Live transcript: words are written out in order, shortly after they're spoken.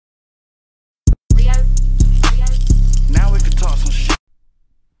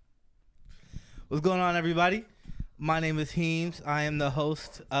What's going on, everybody? My name is Heems. I am the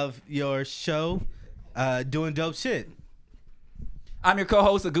host of your show, Doing Dope Shit. I'm your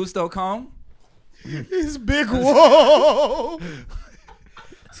co-host, Augusto Combe. He's big. Whoa.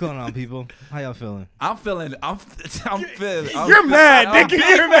 What's going on, people? How y'all feeling? I'm feeling. You're mad, nigga.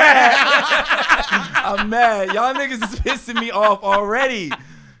 You're mad. I'm mad. Y'all niggas is pissing me off already.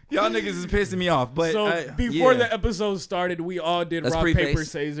 Y'all niggas is pissing me off. But so before the episode started, we all did rock, paper,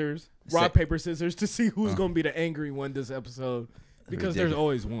 scissors. Rock, paper, scissors to see who's going to be the angry one this episode. Because there's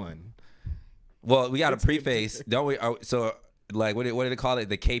always one. Well, we got a preface, don't we? So, like, what did they call it?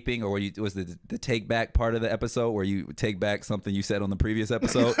 The caping, or was the take back part of the episode where you take back something you said on the previous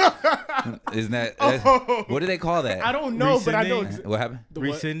episode? Isn't that what do they call that? I don't know, but I know what happened.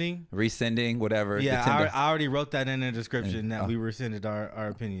 Rescinding, whatever. Yeah, I already wrote that in the description that we rescinded our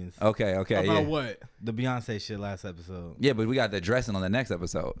opinions. Okay. About what? The Beyonce shit last episode. Yeah, but we got the addressing on the next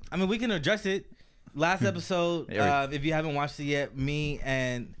episode. I mean, we can address it. Last episode, if you haven't watched it yet, me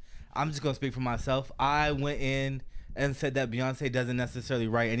and I'm just gonna speak for myself. I went in and said that Beyonce doesn't necessarily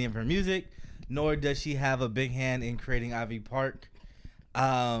write any of her music, nor does she have a big hand in creating Ivy Park.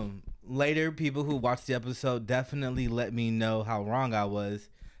 Later, people who watched the episode definitely let me know how wrong I was,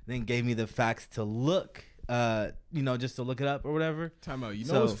 then gave me the facts to look, just to look it up or whatever. Time out. You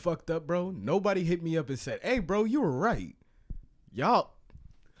know what's fucked up, bro? Nobody hit me up and said, hey, bro, you were right. Y'all.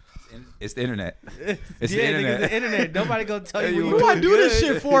 It's the internet. It's the internet. Nobody gonna tell you. What do I do this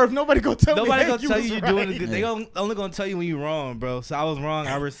shit for if nobody gonna tell me? Nobody gonna tell you you're doing it. They only gonna tell you when you're wrong, bro. So I was wrong.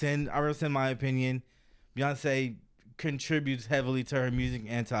 I rescind my opinion. Beyonce contributes heavily to her music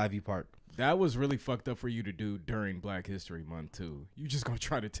and to Ivy Park. That was really fucked up for you to do during Black History Month too. You just gonna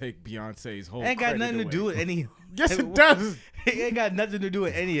try to take Beyonce's whole. Ain't got nothing to do with any. Yes, it does. It ain't got nothing to do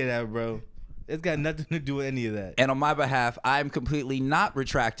with any of that, bro. It's got nothing to do with any of that. And on my behalf, I'm completely not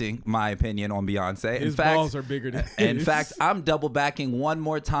retracting my opinion on Beyonce. His balls are bigger than his. In fact, I'm double backing one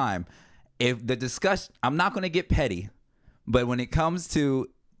more time. If the discussion, I'm not going to get petty, but when it comes to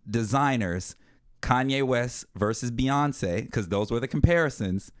designers, Kanye West versus Beyonce, because those were the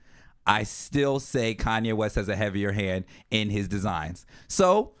comparisons, I still say Kanye West has a heavier hand in his designs.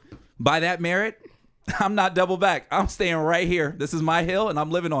 So, by that merit, I'm not double back. I'm staying right here. This is my hill, and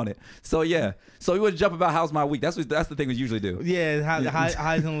I'm living on it. So yeah. So we would jump about how's my week. That's the thing we usually do. Yeah,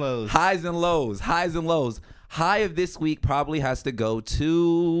 highs and lows. Highs and lows. Highs and lows. High of this week probably has to go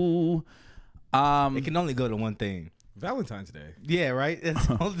to. It can only go to one thing. Valentine's Day. Yeah, right. It's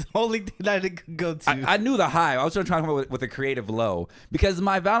the only thing that it could go to. I knew the high. I was trying to come up with a creative low because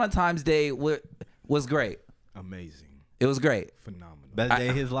my Valentine's Day was great. Amazing. It was great. Phenomenal. Best day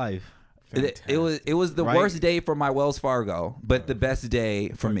of his life. It was the worst day for my Wells Fargo, but the best day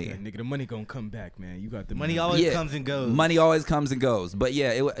for me. Yeah, nigga, the money gonna come back, man. You got the money. Always comes and goes. Money always comes and goes. But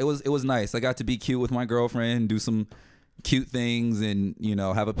yeah, it was nice. I got to be cute with my girlfriend, do some cute things, and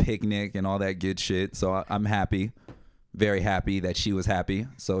have a picnic and all that good shit. So I'm happy. Very happy that she was happy.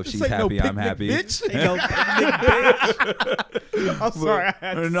 So if she's happy, I'm happy. Bitch. I'm sorry. I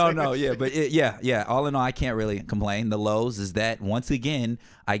had to No. Yeah, but yeah. All in all, I can't really complain. The lows is that once again,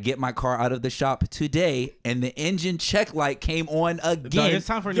 I get my car out of the shop today, and the engine check light came on again. It's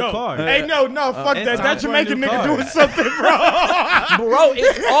time for a new car. Hey, no, fuck that. That Jamaican nigga doing something, bro. Bro,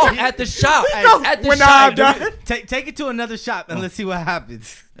 it's off at the shop. At the when shop. I'm done. Take it to another shop and let's see what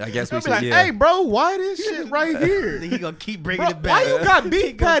happens. I guess we Be should. like, hey, bro, why this shit right here? He gonna keep bringing Bro, it back. why you got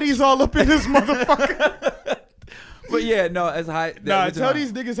beef patties all up in this motherfucker? But yeah, no, as high. Nah, tell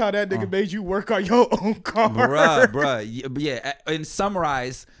these niggas how that nigga made you work on your own car. Bruh. Yeah, and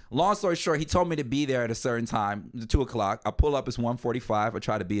summarize, long story short, he told me to be there at a certain time, 2 o'clock. I pull up, it's 1:45. I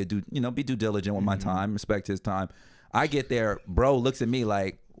try to be due diligent with my time, respect his time. I get there, bro looks at me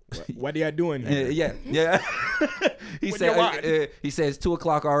like, what are you doing here? Yeah. He says 2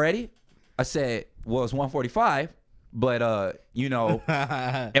 o'clock already. I said, well, it's 1:45. But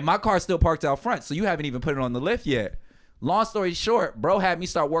and my car's still parked out front, so you haven't even put it on the lift yet. Long story short, bro had me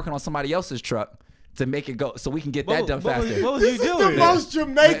start working on somebody else's truck to make it go, so we can get that done faster. What was you doing? This is the most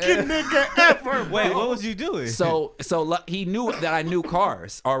Jamaican nigga ever. Bro. Wait, what was you doing? So he knew that I knew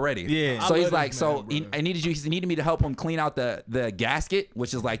cars already. Yeah. So he's like, he needed me to help him clean out the gasket,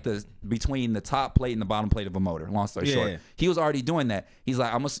 which is like between the top plate and the bottom plate of a motor. Long story short, he was already doing that. He's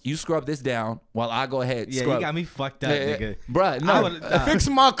like, you scrub this down while I go ahead. Yeah, scrub. you got me fucked up, nigga. Bruh, no. Fix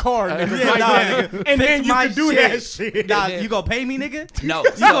my car, nigga. Nigga. And then you can do that shit. Nah, you gonna pay me, nigga? No.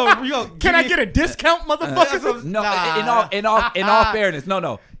 Can I get a discount, motherfucker? No, in all fairness,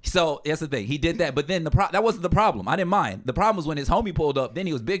 no. So that's the thing. He did that, but then that wasn't the problem. I didn't mind. The problem was when his homie pulled up. Then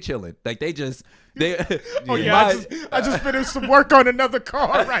he was big chilling. Like they. I just finished some work on another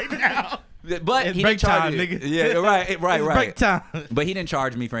car right now. But it's he break didn't charge time, me. nigga. Yeah, right. Break time. But he didn't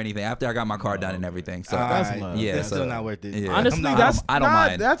charge me for anything after I got my car done and everything. So That's love. yeah, That's so still not worth it. Yeah. Honestly, I don't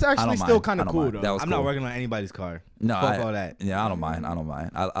mind. That's actually still kind of cool though. That was I'm cool. not working on anybody's car. No, Fuck all that. Yeah, I don't mind.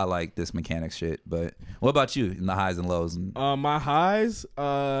 I like this mechanic shit. But what about you? In the highs and lows? My highs,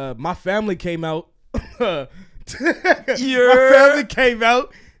 my family came out. My Yeah. family came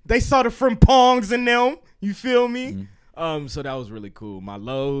out. They saw the frimpongs in them. You feel me? So that was really cool. My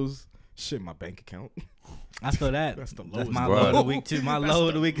lows, shit, my bank account. I feel that. That's the That's lowest. my Bro. low of the week too. My low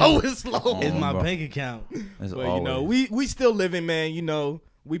of the week Lowest low. is my bro. bank account. It's But you know, always- we still living, man. You know,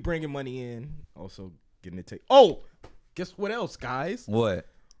 we bringing money in. Also getting it taken. Oh, guess what else, guys? What?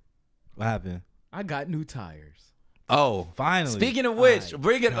 What happened? I got new tires. Oh, Finally. speaking of which,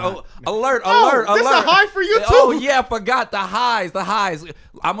 bring it. God. Alert! This a high for you too. Oh yeah, I forgot the highs. The highs.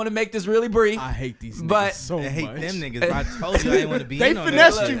 I'm gonna make this really brief. I hate these niggas But- so I hate much. them niggas. Bro. I told you I didn't want to be They in on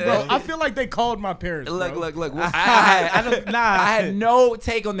finessed that. you, bro. I feel like they called my parents. Look. bro. I had no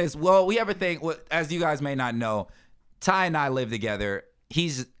take on this. Well, we have a thing. As you guys may not know, Ty and I live together.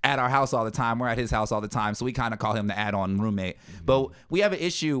 He's at our house all the time. We're at his house all the time. So we kind of call him the add-on roommate. But we have an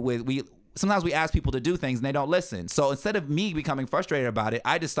issue with sometimes we ask people to do things and they don't listen. So instead of me becoming frustrated about it,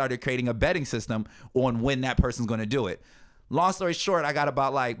 I just started creating a betting system on when that person's going to do it. Long story short, I got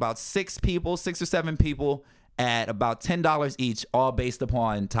about 6 or 7 people at about $10 each, all based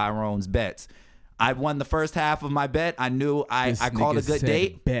upon Tyrone's bets. I won the first half of my bet. I knew I called a good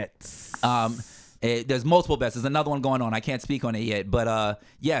date. Bets. There's multiple bets. There's another one going on. I can't speak on it yet. But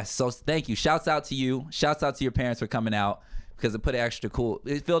yes, so thank you. Shouts out to you. Shouts out to your parents for coming out because it put it extra cool.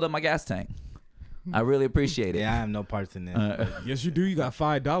 It filled up my gas tank. I really appreciate it. Yeah, I have no parts in that. Yes, you do. You got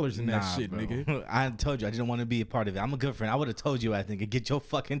 $5 in that shit, bro. nigga. I told you I didn't want to be a part of it. I'm a good friend. I would have told you, I think, and get your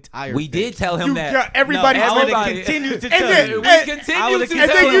fucking tire. We did tell him that. got everybody. No, I would have Everybody. continued to And tell then- you. We and- continue to and tell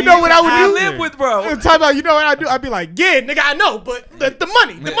then you know what I would do? live with, bro. Talk about, you know what I do? I'd be like, yeah, nigga, I know, but the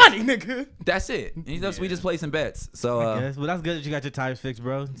money, nigga. That's it. We just play some bets. So Yes, well, that's good that you got your tires fixed,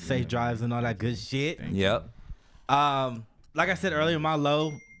 bro. Safe drives and all that good shit. yep. Like I said earlier, my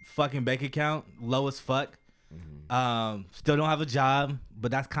low fucking bank account, low as fuck. Still don't have a job,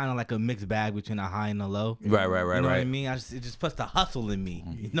 but that's kind of like a mixed bag between a high and a low. Right. You know what I mean? It just puts the hustle in me.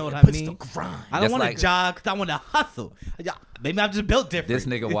 You know what I Puts mean? the grind. I don't That's want like- to jog because I want to hustle. Maybe I'm just built different. This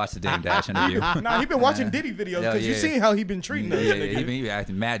nigga watched the Dame Dash interview. Nah, he been watching Diddy videos Yeah, because you yeah. seen how he been treating us, Yeah, nigga. he been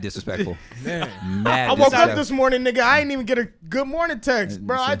acting mad disrespectful. Man. Mad I woke up disrespectful. this morning, nigga. I ain't even get a good morning text,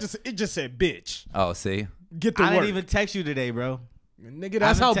 bro. It just said, bitch. Oh, see? Get to I work. didn't even text you today, bro. Nigga,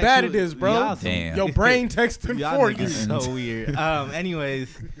 that's I how haven't bad texted it is, bro. y'all Damn. Your brain texting Y'all for niggas you. so weird.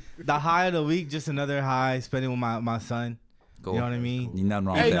 Anyways, the high of the week, just another high spending with my son. Cool. You know what I mean? Ain't nothing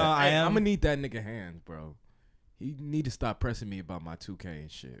wrong Hey, with no, that. I am. I'm gonna need that nigga hands, bro. He need to stop pressing me about my 2K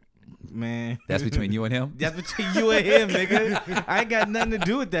and shit. Man. That's between you and him? That's between you and him, nigga. I ain't got nothing to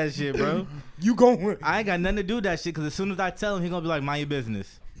do with that shit, bro. You going? I ain't got nothing to do with that shit because as soon as I tell him, he gonna be like, mind your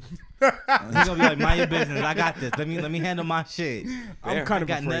business. He gonna be like, mind your business. I got this. Let me handle my shit. I'm kind of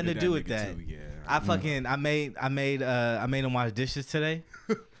got afraid nothing of to do with nigga that. Too, yeah. I made him wash dishes today.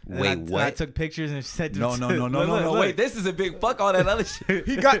 And Wait, I what? took pictures and said No. Look. Wait, this is a big fuck all that other shit.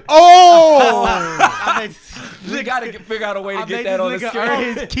 He got. Oh! I made, We gotta figure out a way to I get made that this on the nigga earn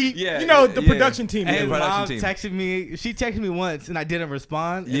his screen. keep. Yeah, You know, the yeah. production team. And Yeah, his production mom team. texted me. She texted me once and I didn't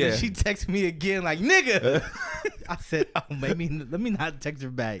respond. And Yeah. then she texted me again like, nigga. I said, oh, maybe let me not text her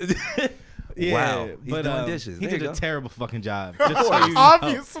back. Yeah, Wow. He's but doing dishes. he There did you a go. terrible fucking job. Just so you know.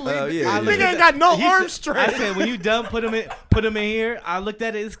 Obviously. yeah, Nigga yeah. ain't got no He arm said- strength. I said, when you done, put him in here. I looked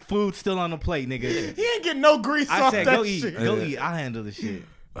at it. His food's still on the plate, nigga. He ain't getting no grease I off said, that go eat, shit. go eat. I'll handle the shit.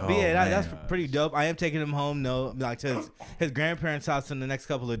 But Oh, yeah, that's man. pretty dope. I am taking him home, like to his grandparents' house in the next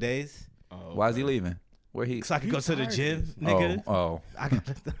couple of days, Why is he leaving? Where he? so I can go to the tired, gym, nigga. Oh. I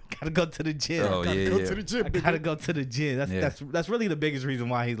gotta go to the gym. Oh, Gotta yeah, go yeah. to the gym. I gotta go to the gym. That's really the biggest reason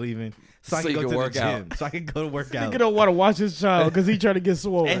why he's leaving. So I So can you go can to work the gym. out. So I can go to work out. Nigga don't want to watch his child because he trying to get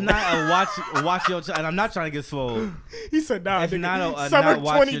swole. It's not a watch your child. And I'm not trying to get swole. He said, nah, It's nigga, not a summer not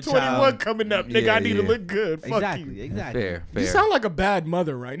watch your 2021 child. coming up. Nigga, Yeah, I need to yeah. look good. Fuck Exactly, you. exactly. Fair. You sound like a bad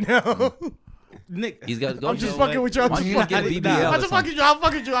mother right now. Nick, He's got. I'm just fucking with you. I'm Why just don't you fucking get with BBL you. or I'm just fucking you. I'm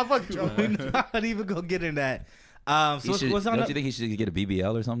fucking you. I'm fucking you. we're not even gonna get in that. So what's on Don't you the, think he should get a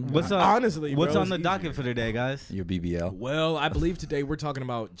BBL or something? what's on, Honestly, what's bro, on the it's docket easier. for today, guys? Your BBL? Well, I believe today we're talking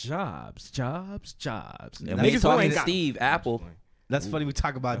about jobs. And Niggas we who talking ain't to got Steve Apple. That's funny. We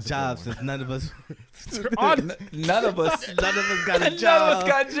talk about jobs since none of us. None of us got a job. None of us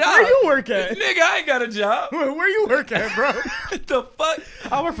got jobs. Where you work at? Nigga, I ain't got a job. Where you work at, bro? What the fuck?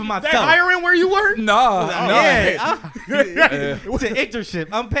 I work for myself. They hiring where you work? No. Yeah. It's an internship.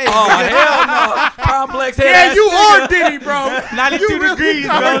 I'm paid. Oh, hell no. Complex head. Yeah, you are Diddy, bro. 92 You really degrees,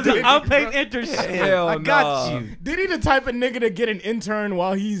 are bro. Diddy, I'm paid bro. internship. Hell I got no. you. Diddy the type of nigga to get an intern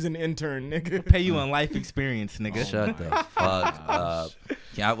while he's an intern, nigga. Pay you on life experience, nigga. Shut the fuck up.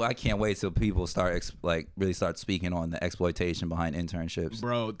 Yeah, I can't wait till people start really start speaking on the exploitation behind internships.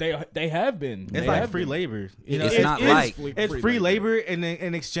 Bro, they have been. It's like free labor. You know, It's not like- it's free labor in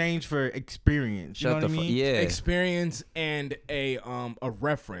exchange for experience. You know what I mean? Yeah. Experience and a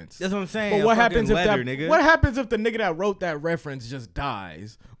reference. That's what I'm saying. But what A happens fucking if letter, that? nigga? What happens if the nigga that wrote that reference just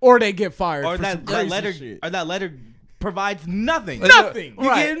dies, or they get fired, or for that some crazy letter shit? or that letter provides nothing. Nothing. You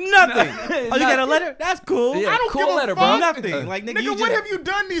Right. get nothing. Oh, you got a letter? That's cool. Yeah, I don't cool give a letter, fuck. bro. Nothing. Like nigga, Nigga, what have you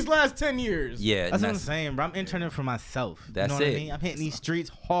done these last 10 years? Yeah, That's what I'm saying, bro. I'm interning for myself. That's you know what it. I mean? I'm hitting these streets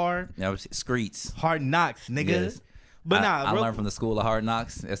hard, Streets. hard knocks, niggas. Yes. But I learned from the school of hard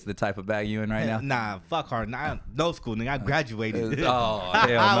knocks. That's the type of bag you in right now. Nah, fuck hard. Nah, no school, nigga. I graduated. Oh,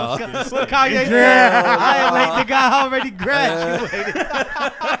 hell no. What Kanye said? I am late, nigga. I already graduated.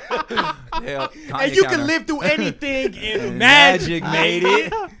 Hell, And you can live through anything in magic, made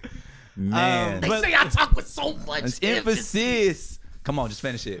it. Man. They say I talk with so much It's emphasis. Come on, just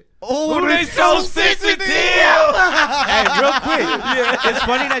finish it. Oh, they so sensitive. Hey, real quick. It's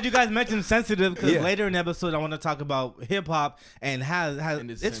funny that you guys mentioned sensitive because Yeah. later in the episode I want to talk about hip hop and has And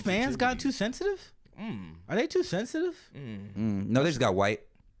its fans gotten too sensitive? Are they too sensitive? No, they just got white.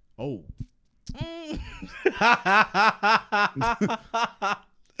 Oh.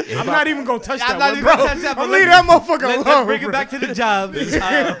 I'm not even gonna touch that not one, even bro. gonna touch that, but I'm leaving that motherfucker Let's alone. bring it back to the job.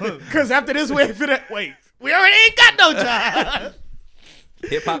 Because after this, wait, we already ain't got no job.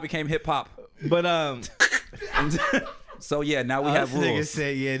 Hip hop became hip hop. But So yeah, now we have this nigga rules.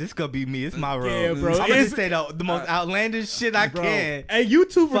 said, yeah, this gonna be me. It's my role. Yeah, bro. I'm gonna It's- just say the most outlandish shit I Bro. can. Hey, you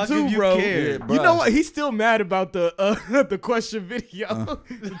 2 for Fuck 2, if you bro. care. Yeah, bro. You know what? He's still mad about the the question video,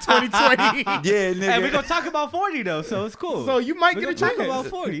 the 2020. Yeah, nigga. Hey, we're gonna talk about 40 though, so it's cool. So you might We're get a gonna chance. talk about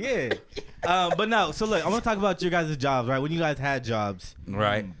 40, yeah. But no, so look, I want to talk about your guys' jobs, right? When you guys had jobs,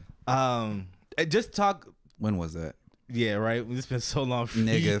 Right. just talk. When was that? Yeah, right. It's been so long for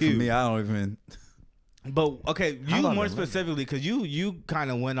Nigga, you. for me, I don't even. But okay, How you long more has it been? specifically, because you kind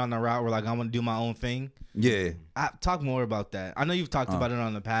of went on the route where like I want to do my own thing. Yeah. Talk more about that. I know you've talked about it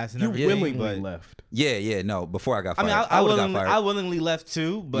on the past and You everything, willingly but left. Yeah, no. Before I got I fired. mean, I would have got fired. I willingly left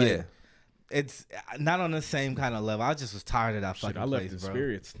too, but Yeah. it's not on the same kind of level. I just was tired of that Shit, fucking I left place, the bro.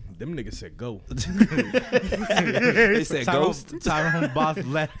 spirits. Them niggas said go. They said ghost. Tyrone boss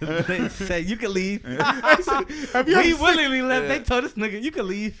left. They said you can leave. Have you We ever seen, willingly left. They told us, nigga, you can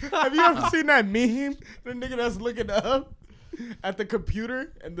leave. have you ever seen that meme? The nigga that's looking up at the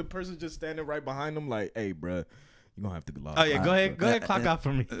computer and the person just standing right behind him like, hey, bruh, you gonna have to log Oh yeah, out, go ahead, bruh." clock out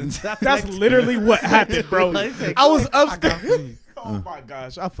for me. That's literally what happened, bro. They said, I was clock out upstairs. for me. Oh my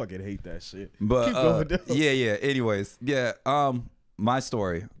gosh, I fucking hate that shit. But Keep going, though. yeah. Anyways, yeah. My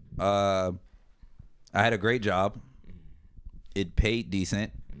story. I had a great job. It paid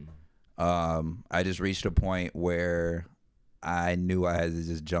decent. I just reached a point where I knew I had to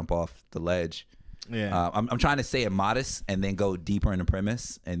just jump off the ledge. Yeah. I'm trying to say it modest and then go deeper in the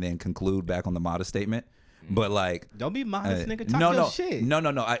premise and then conclude back on the modest statement. But like, Don't be modest, nigga. Talk no, your shit. no.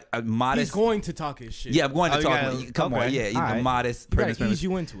 I modest. He's going to talk his shit. Yeah, I'm going to Oh, talk. you gotta- Come on, okay. yeah, All the right. modest You gotta premise. ease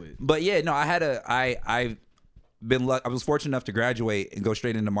you into it. But yeah, no, I was fortunate enough to graduate and go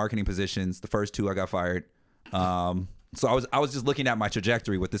straight into marketing positions. The first 2 I got fired. So I was just looking at my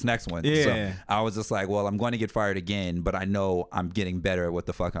trajectory with this next one. Yeah. So I was just like, well, I'm going to get fired again, but I know I'm getting better at what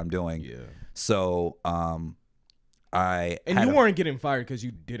the fuck I'm doing. Yeah. So I And had you a- weren't getting fired because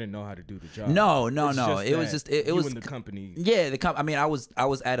you didn't know how to do the job. No. It's It was that just it you was and the company. Yeah, I mean, I was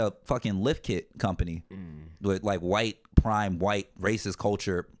at a fucking lift kit company with like white racist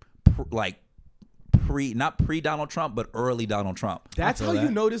culture, not pre Donald Trump, but early Donald Trump. That's how feel you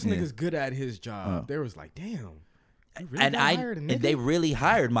that. know this nigga's good at his job. They was like, damn. You really And got hired a and nigga? they really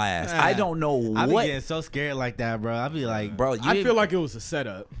hired my ass. I don't know I be what, getting so scared like that, bro. I be like, bro. I feel like it was a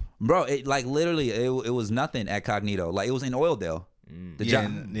setup. bro, it like literally, it was nothing at Cognito. Like it was in Oildale. The yeah,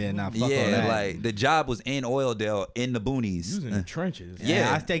 job, nah, fuck all yeah, that. like the job was in Oildale in the boonies. You was in the trenches.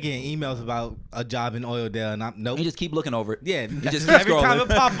 Yeah. I stay getting emails about a job in Oildale, and I'm nope. You just keep looking over it. Yeah, you just keep every scrolling. time it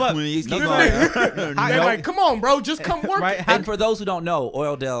pop up. You just keep Nope. going. They're like, come on, bro, just come work. Right? And for those who don't know,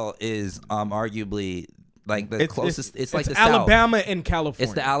 Oildale is arguably like the closest. It's like the Alabama South. and California.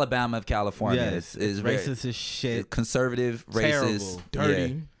 It's the Alabama of California. Yes, it's racist as shit. Conservative, racist, dirty.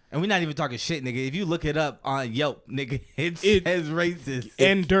 Yeah. And we're not even talking shit, nigga. If you look it up on Yelp, nigga, it says racist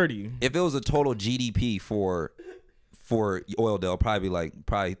and dirty. If it was a total GDP for Oildale, it'll probably be like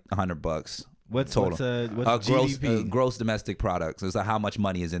 $100. What's total? What's GDP? Gross domestic products. It's how much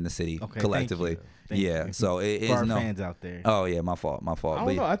money is in the city collectively. Thank you. So it is for our fans out there. Oh yeah, my fault. I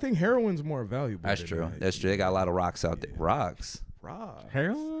don't know. I think heroin's more valuable. That's true. That's true. They got a lot of rocks out there. Rocks.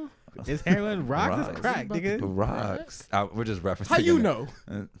 Heroin? Is heroin rocks? It's crack, nigga. Rocks. We're just referencing. How you know?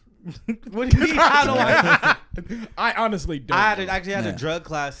 What do you mean? How do I? I honestly don't. I actually had a drug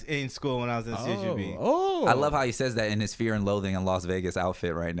class in school when I was in CSUB. Oh, I love how he says that in his Fear and Loathing in Las Vegas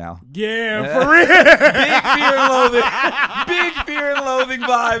outfit right now. Yeah, for real. Big Fear and Loathing. Big Fear and Loathing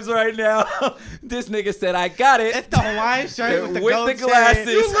vibes right now. This nigga said, "I got it." It's the Hawaiian shirt with the glasses.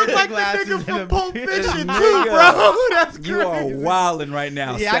 You look like the nigga from Pulp Fiction too, bro. That's crazy. You are wilding right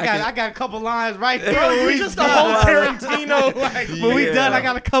now. Yeah, I got a couple lines right here. Bro, you just a whole Tarantino. Like, when we done, I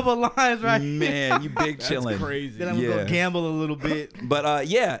got a couple lines right here. Man, you big chillin'. That's crazy. Then I'm gonna gamble a little bit. But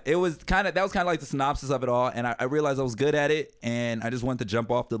yeah, that was kind of like the synopsis of it all, and I realized I was good at it, and I just wanted to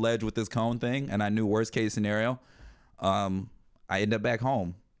jump off the ledge with this cone thing, and I knew worst case scenario, I end up back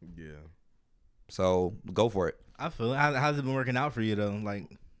home. Yeah. So go for it. I feel it. How's it been working out for you though? Like,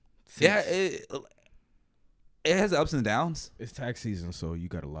 yeah, it has ups and downs. It's tax season, so you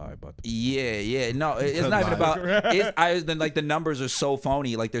gotta lie about the. Yeah. No, it's not even about. Like the numbers are so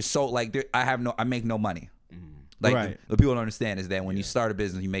phony. Like they're so like I make no money. Like the people don't understand is that when you start a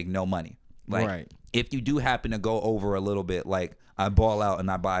business, you make no money. Like if you do happen to go over a little bit, like I ball out and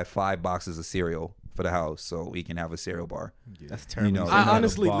I buy 5 boxes of cereal for the house so we can have a cereal bar. Yeah. That's terrible. You know, I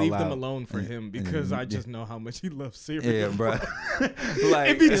honestly leave them alone for him because I just know how much he loves cereal. Yeah, bro.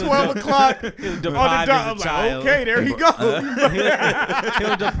 Like, it'd be 12 o'clock on the dot. I'm like, okay, there he goes. He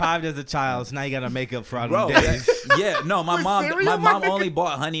was deprived as a child, so now you got to make up for all the days. Yeah, no, my mom only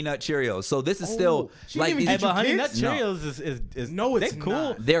bought Honey Nut Cheerios, so this is still like these. But Honey Nut Cheerios is no, it's cool.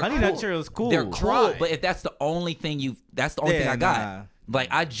 Not. They're Honey Nut Cheerios cool. They're cool, but if that's the only thing that's the only thing I got. Nah. Like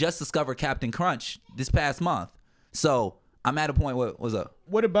I just discovered Captain Crunch this past month, so I'm at a point. What's up?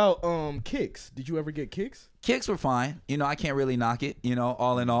 What about Kix? Did you ever get Kix? Kix were fine. You know, I can't really knock it. You know,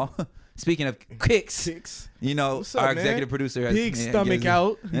 all in all. Speaking of Kix, you know, what's up, our man? executive producer has big stomach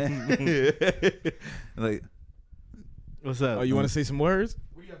out. Like, what's up? Oh, you want to say some words?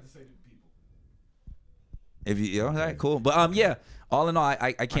 What do you have to say to the people? If you, all right, cool. But yeah, all in all,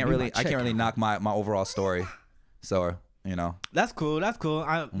 I can't really knock my overall story. So. You know, that's cool.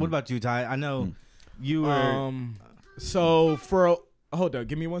 What about you, Ty? I know you were. So hold on,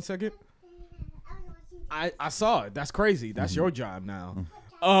 give me 1 second. I saw it. That's crazy. That's your job now.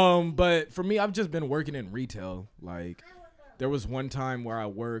 But for me, I've just been working in retail. Like, there was one time where I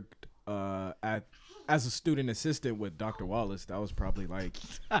worked as a student assistant with Dr. Wallace. That was probably like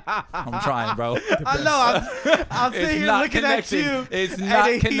I'm trying, bro. I know. I'm sitting here looking at you. It's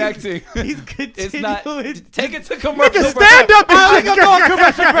not connecting. He's continuing. It's not. Take it to commercial. Nigga, stand up. We're gonna go on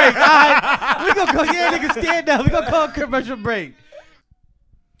commercial break. All right, we gonna go. Yeah, nigga, stand up. We gonna go on commercial break.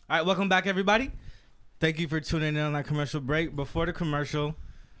 All right, welcome back, everybody. Thank you for tuning in on that commercial break. Before the commercial,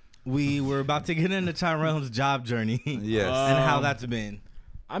 we were about to get into Tyrone's job journey. Yes, and how that's been.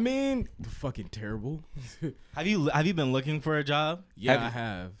 I mean, fucking terrible. Have you been looking for a job? Yeah, I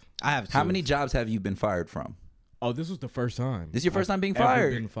have. I have too. How many jobs have you been fired from? Oh, this was the first time. This is your first time being ever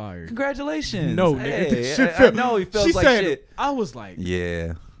fired? Been fired. Congratulations. No, hey, nigga. This shit I know he feels she like said, shit. I was like,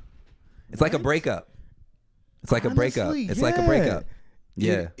 yeah. It's like a breakup. It's like honestly, a breakup. It's like a breakup.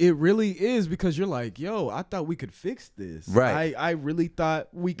 Yeah. It really is because you're like, yo, I thought we could fix this. Right. I really thought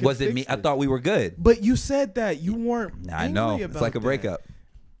we could Was fix it me? this. I thought we were good. But you said that. You weren't I know. angry It's about like a that. breakup.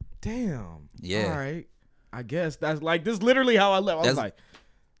 Damn. Yeah. All right. I guess that's like this. Literally how I left. I was like,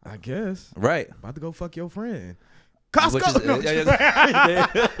 I guess. Right. About to go fuck your friend. Which Costco. is,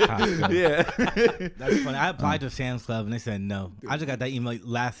 yeah. That's funny. I applied to Sam's Club and they said no. I just got that email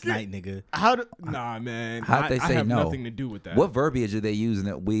last night, nigga. Nah, man. How'd they say I have no? nothing to do with that. What verbiage did they use and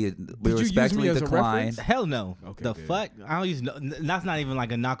that we you use respectfully me as a declined? reference? Hell no. Okay, the good. fuck? I don't use. No, that's not even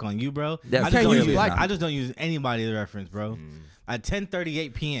like a knock on you, bro. That's I just don't clearly use. a knock. I just don't use anybody as a reference, bro. At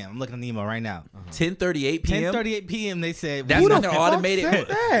 10:38 p.m. I'm looking at the email right now. 10:38 p.m. 10:38 p.m. They said That's we not don't- their automated. said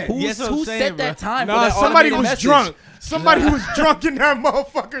that? Who set that time? for Nah, that somebody automated was message? drunk. Somebody was drunk in that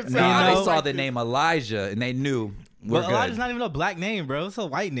motherfucker. Nah, You know? they saw the name Elijah and they knew we're But good. Elijah's not even a black name, bro. It's a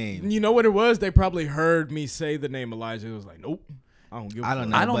white name. You know what it was? They probably heard me say the name Elijah. It was like, nope. I don't give a I don't fuck.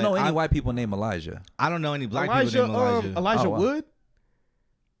 know. I don't but know any I- white people named Elijah. I don't know any black Elijah, people named Elijah. Elijah Oh, wow. Wood.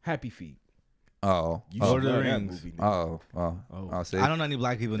 Happy Feet. Oh. You Oh. should know that Rings. movie, nigga. Oh. See. I don't know any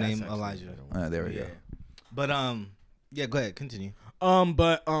black people That's named actually Elijah. a better one. There we go. But yeah, go ahead, continue.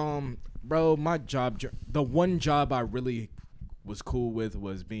 Bro, my job, the one job I really was cool with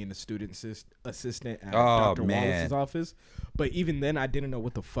was being a student assistant at Dr. Wallace's office. But even then, I didn't know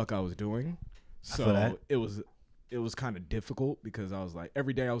what the fuck I was doing. So it was kind of difficult because I was like,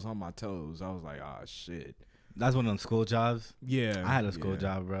 every day I was on my toes. I was like, oh shit. That's one of them school jobs. Yeah, I had a school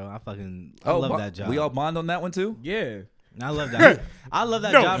job, bro. I love that job. We all bond on that one too. Yeah. I love that. I love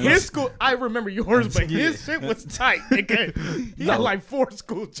that job. His school. I remember yours, but his shit was tight. Nigga. He had like 4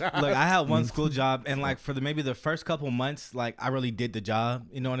 school jobs. Look, I had one school job, and like for maybe the first couple months, like I really did the job.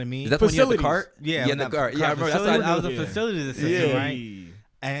 You know what I mean? Is that when you had the cart? Yeah, the cart. Yeah, I remember. I was a facilities assistant, right?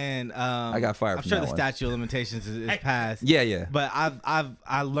 And I got fired. I'm from sure that the one. statute of limitations is passed. Yeah. But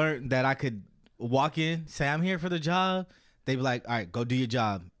I learned that I could walk in, say I'm here for the job. They'd be like, all right, go do your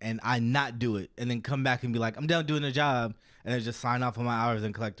job, and I not do it, and then come back and be like, I'm done doing the job, and then just sign off on my hours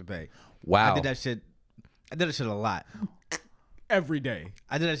and collect the pay. Wow. I did that shit a lot. Every day.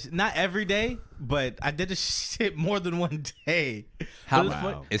 I did that shit, not every day, but I did this shit more than one day.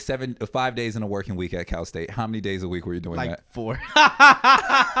 How it's 5 days in a working week at Cal State. How many days a week were you doing like that? 4.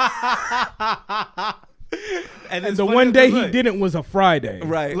 And the one day he didn't was a Friday.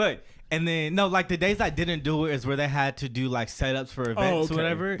 Right. Look, and then no, like the days I didn't do it is where they had to do like setups for events or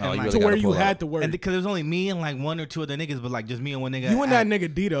whatever. Oh, and you like, To really where gotta you pull had up. to work. and because there's only me and like 1 or 2 other niggas, but like just me and one nigga. You and that at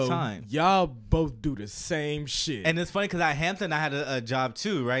nigga Dito, time. y'all both do the same shit. And it's funny because at Hampton I had a job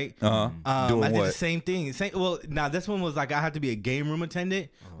too, right? Doing I did what? the same thing. Well, now this one was like I had to be a game room attendant.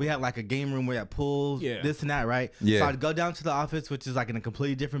 We had like a game room where we had pools, this and that, right? Yeah. So I'd go down to the office, which is like in a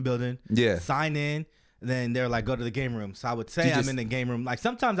completely different building. Yeah. Sign in. Then they're like, go to the game room. So I would say I'm in the game room. Like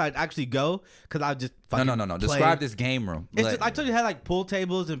sometimes I'd actually go because I'd just fucking No. play. Describe this game room. It's Like- just, I told you it had like pool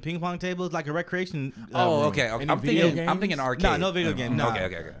tables and ping pong tables, like a recreation. Oh, room. okay. Any I'm video thinking. games? I'm thinking arcade. No video game. No. Okay.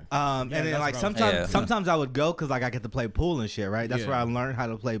 And then that's like what I was sometimes I would go because like I get to play pool and shit, right? That's where I learned how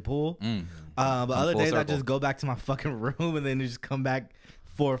to play pool. But other full days I circle. just go back to my fucking room and then just come back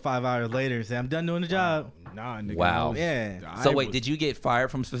 4 or 5 hours later and say I'm done doing the job. Nah, nigga. Wow. Yeah. So wait, did you get fired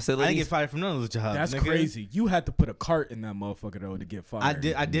from I facilities? didn't get fired from none of those jobs. That's nigga. crazy. You had to put a cart in that motherfucker though to get fired. I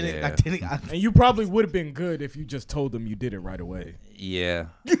didn't. Yeah. And you probably would have been good if you just told them you did it right away. Yeah.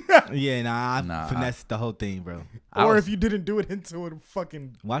 I finessed the whole thing, bro. Or if you didn't do it until it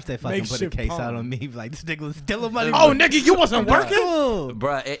fucking. Watch they fucking put a Makeshift case out pond. on me. Like this nigga was stealing money. Oh, nigga, you wasn't working?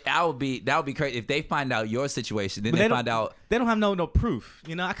 Bruh, that would be crazy if they find out your situation. Then But they don't- find out They don't have no proof.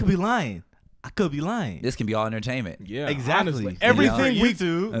 You know, I could be lying. this can be all entertainment. Yeah, Exactly. honestly. You Everything know? we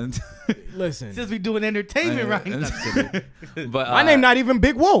do. And- listen. Since we doing entertainment right now. but My name not even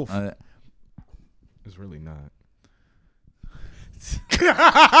Big Wolf. It's really not.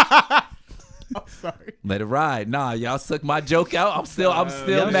 I'm sorry. Let it ride. Nah, y'all suck my joke out. I'm still y'all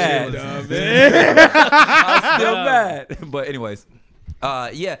mad. shit I'm still mad. But anyways,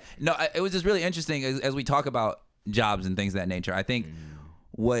 it was just really interesting as we talk about jobs and things of that nature. I think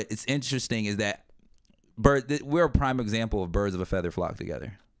what is interesting is that we're a prime example of birds of a feather flock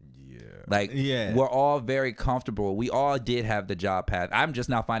together. Like, we're all very comfortable. We all did have the job path. I'm just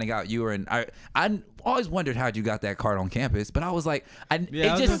now finding out you were in. I always wondered how you got that card on campus, but I was like, it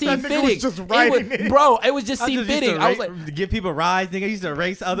just seemed fitting. Was just writing it. Bro, it was just seemed fitting. I was like, to give people rides. Nigga, I used to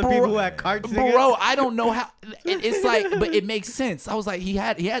race other people who had carts. Nigga. bro, I don't know how. It's like, but it makes sense. I was like, he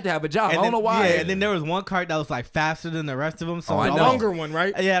had to have a job. And I don't know why. Yeah, and then there was one cart that was like faster than the rest of them. So I The know. longer one,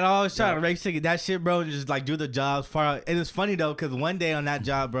 right? Yeah, I was trying to race ticket that shit, bro, and just like do the jobs far out. And it's funny though, because one day on that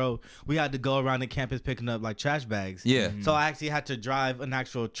job, bro, we had to go around the campus picking up like trash bags. Yeah. So I actually had to drive an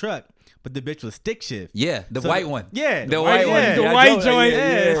actual truck, but the bitch was stick shift. Yeah, the So white one. Yeah, The white one. yeah. The I white know- joint.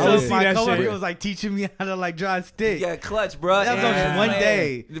 Yeah, I so would see my that coworker shit. was like teaching me how to like drive stick. Yeah, clutch, bro. That was Yeah, one man.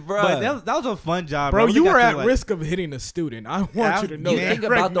 day, Bro. But that was a fun job, Bro, We you got were to, at like- risk of hitting a student. I want you to know You that. think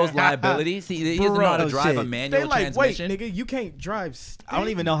right about those now. liabilities. He doesn't know how to Bro, drive a shit. manual They like, wait, transmission. nigga, you can't drive. I don't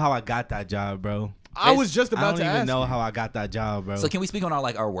even know how I got that job, bro. I was just I about don't to even ask. know you. how I got that job, bro. So can we speak on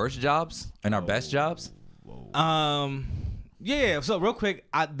our worst jobs and our best jobs? Yeah. So real quick,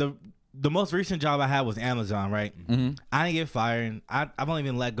 the most recent job I had was Amazon, right? Mm-hmm. I didn't get fired. I've only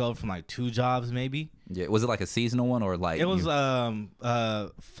been let go from like 2 jobs, maybe. Yeah, was it like a seasonal one or like It was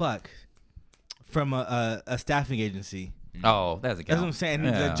from a staffing agency. Oh, that doesn't count. That's what I'm saying.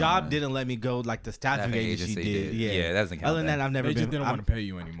 Yeah. The job didn't let me go like the staffing agency did. Yeah, that doesn't count. Other than then. that, I've never They been. just didn't want to pay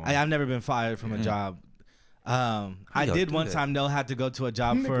you anymore. I've never been fired from a job. I you did do one that? time though had to go to a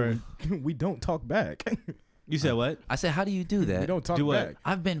job for. Nigga, we don't talk back. You said what? I said, how do you do we that? don't talk Do what? back.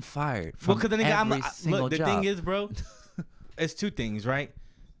 I've been fired Well, from because the nigga, every single look. The job. thing is, bro, it's 2 things, right?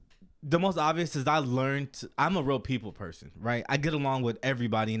 The most obvious is I learned. I'm a real people person, right? I get along with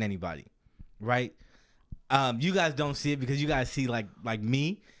everybody and anybody, right? You guys don't see it because you guys see like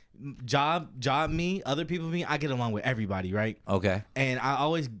me, job me, other people me. I get along with everybody, right? Okay. And I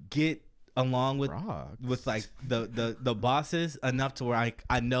always get along with like the bosses enough to where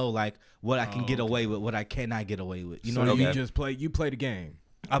I know like what I can get away with, what I cannot get away with. You know what I mean? You play the game.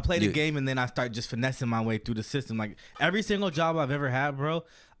 I play the game and then I start just finessing my way through the system. Like every single job I've ever had, bro,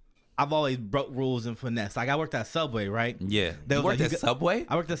 I've always broke rules and finesse. Like I worked at Subway, right? Yeah. You worked at Subway?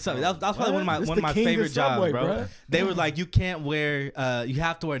 I worked at Subway. That was probably one of my favorite jobs, bro. They were like, you can't wear, you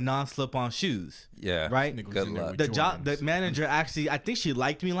have to wear non-slip-on shoes. Yeah. Right? Good luck. The manager actually, I think she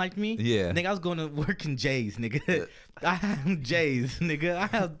liked me. Yeah. I think I was going to work in J's, nigga. I had J's, nigga. I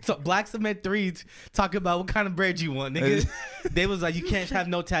had black cement 3s talking about what kind of bread you want, nigga. They was like, you can't have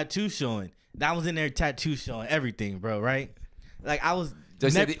no tattoo showing. That was in there, tattoo showing everything, bro, right? Like I was... So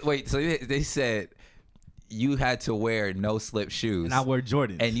they said you had to wear no slip shoes. And I wear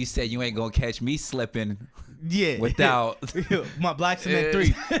Jordans. And you said you ain't gonna catch me slipping. Yeah. Without my black cement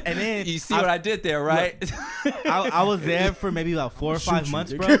 3s. And then you see what I did there, right? Look, I was there for maybe about 4 or 5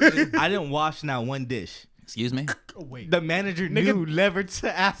 months, bro. I didn't wash not one dish. Excuse me? Wait. The manager knew never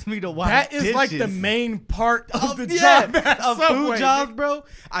to ask me to wash That is dishes. like the main part of the job. Of food jobs, bro.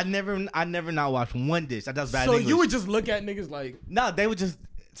 I never not washed one dish. That's bad English. So you would just look at niggas like... No, they would just...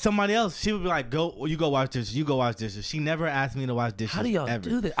 Somebody else, she would be like, you go wash dishes. You go wash dishes. She never asked me to wash dishes. How do y'all ever.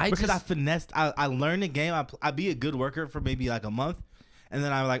 do that? Because I finessed. I learned the game. I be a good worker for maybe like a month. And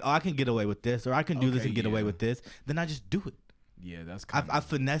then I'm like, oh, I can get away with this. Or I can do this and get away with this. Then I just do it. Yeah, that's I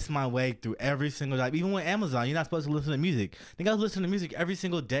finesse my way through every single job. Even with Amazon, you're not supposed to listen to music. I think I was listening to music every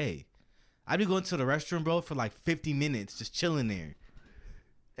single day. I'd be going to the restroom, bro, for like 50 minutes, just chilling there.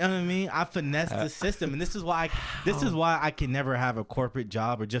 You know what I mean? I finessed the system, and this is why I can never have a corporate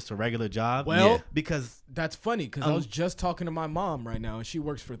job or just a regular job. Well, because that's funny because I was just talking to my mom right now, and she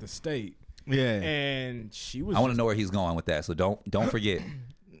works for the state. Yeah, and she was. I want to know where he's going with that, so don't forget.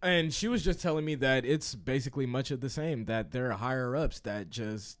 And she was just telling me that it's basically much of the same, that there are higher ups that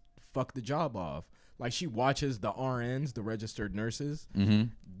just fuck the job off. Like she watches the RNs, the registered nurses,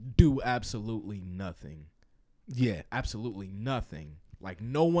 do absolutely nothing. Yeah. Absolutely nothing. Like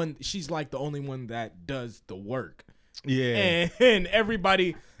no one, she's like the only one that does the work. Yeah. And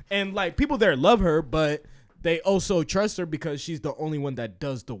everybody, and like people there love her, but they also trust her because she's the only one that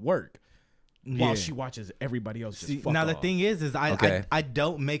does the work. While she watches everybody else just fuck now off. the thing is I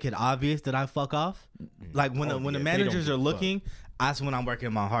don't make it obvious that I fuck off. Like when the managers are looking, that's when I'm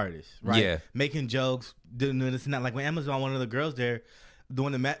working my hardest, right? Yeah, making jokes, doing this and that. Like when Amazon, one of the girls there,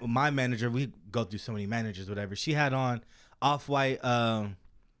 my manager, we go through so many managers, whatever. She had on off-white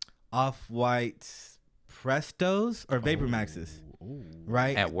Prestos or Vapor Maxes.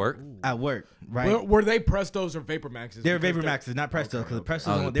 Right at work, right? Were they Prestos or Vapor Maxes? They're Vapor Maxes, not Prestos, because the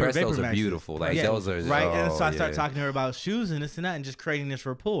Prestos, they were Vapor Maxes. Beautiful, like those are right. And so I started talking to her about shoes and this and that, and just creating this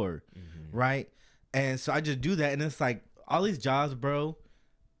rapport, right? And so I just do that, and it's like all these jobs, bro,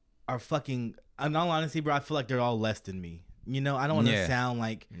 are fucking. In all honesty, bro, I feel like they're all less than me. You know, I don't want to sound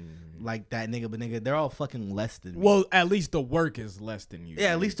like that nigga, but nigga, they're all fucking less than me. Well, at least the work is less than you.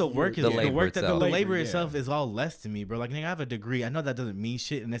 Yeah, at least the work is the labor itself is all less than me, bro. Like, nigga, I have a degree. I know that doesn't mean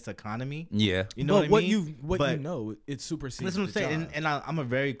shit in this economy. Yeah, you know what I mean. What you know, it supersedes. That's what I'm saying, and I'm a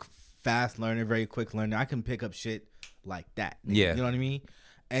very fast learner, very quick learner. I can pick up shit like that. Yeah, you know what I mean.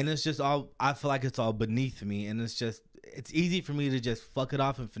 And it's just all. I feel like it's all beneath me, and it's easy for me to just fuck it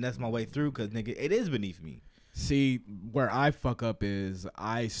off and finesse my way through, because nigga, it is beneath me. See, where I fuck up is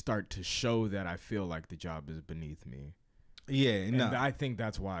I start to show that I feel like the job is beneath me. Yeah, and I think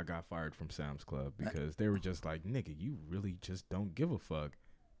that's why I got fired from Sam's Club, because they were just like, nigga, you really just don't give a fuck.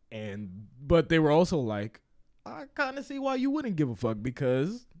 But they were also like, I kind of see why you wouldn't give a fuck,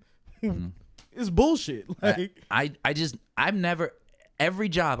 because it's bullshit. Like I've never, every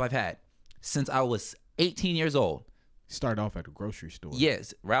job I've had since I was 18 years old. Start off at a grocery store.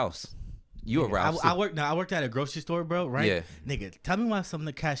 Yes, Rouse. You were Ralph. I worked at a grocery store, bro. Right? Yeah. Nigga, tell me why some of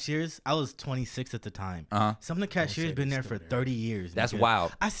the cashiers. I was 26 at the time. Some of the cashiers been there for 30 years. That's nigga.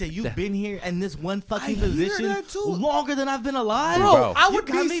 Wild. I said you've been here in this one fucking position longer than I've been alive, bro. I would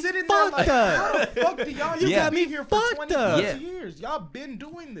be sitting there like, how the fuck do y'all? You got me here for 20 years. Y'all been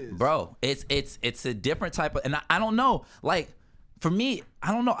doing this, bro. It's a different type of, and I don't know. Like for me,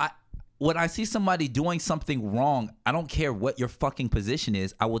 I don't know. When I see somebody doing something wrong, I don't care what your fucking position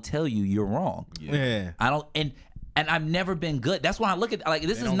is. I will tell you you're wrong. Yeah. I don't, and I've never been good. That's why I look at, like,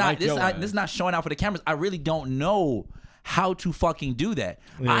 this is not showing out for the cameras. I really don't know how to fucking do that.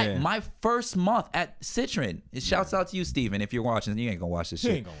 Yeah. My first month at Citron, it shouts out to you, Steven, if you're watching. You ain't gonna watch this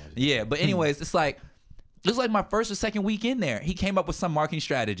shit. ain't gonna watch it. Yeah, but anyways, it's like my first or second week in there. He came up with some marketing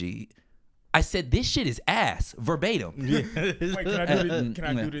strategy. I said, this shit is ass, verbatim. Wait, can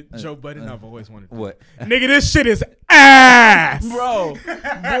I do the Joe Budden? I've always wanted to. What? Nigga, this shit is ass. Bro.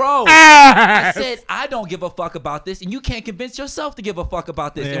 Ass. I said, I don't give a fuck about this, and you can't convince yourself to give a fuck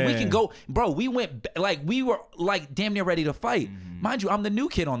about this. And we can go, bro, we went, like, we were, like, damn near ready to fight. Mind you, I'm the new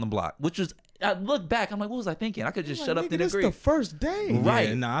kid on the block, which was, I look back, I'm like, what was I thinking? I could just shut up and agree. This the first day. Right.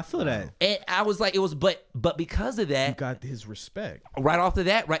 Yeah, nah, I feel that. And I was like, it was, but because of that, You got his respect. right after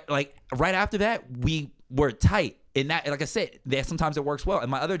that, right after that, we were tight. And that, like I said, there sometimes it works well. And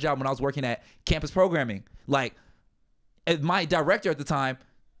my other job when I was working at campus programming, like my director at the time,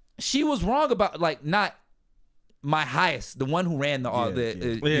 she was wrong about like not my highest, the one who ran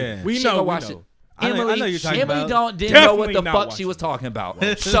the We she know, go we watch know. it. I know you're talking Emily about. didn't know what Definitely the not fuck she watching was it. talking about.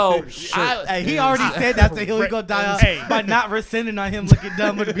 So Hey, he already said that so he gonna die Hey. by not rescinding on him looking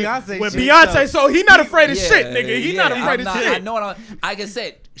dumb with Beyonce. With shit, Beyonce, so he not afraid of Yeah, shit, nigga. He not yeah, afraid I'm of not- shit. I know what like I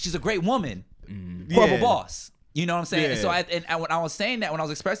said, she's a great woman, horrible Yeah. boss. You know what I'm saying? Yeah. And so when I was saying that, when I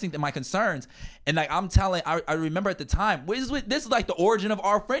was expressing my concerns, and like I remember at the time, this is like the origin of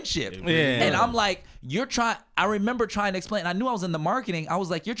our friendship. Yeah. And I'm like, I remember trying to explain. I knew I was in the marketing. I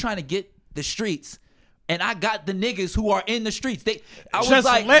was like, you're trying to get the streets. And I got the niggas who are in the streets. I was Just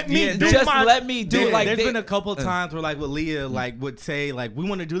like, let me do my- let me do Yeah, like. there's been a couple times where like with Leah like would say like we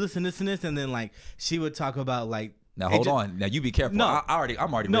want to do this and this and this, and then like she would talk about like. Now hold on. Now you be careful. No. I'm already No,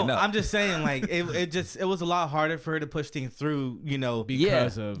 written up. I'm just saying like it was a lot harder for her to push things through, you know,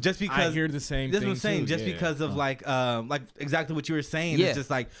 Because of just because I hear the same That's thing what I'm saying. too, Just yeah. because of like exactly what you were saying. Yeah. It's just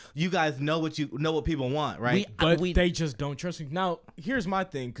like you guys know what people want, right? But they just don't trust me. Now, here's my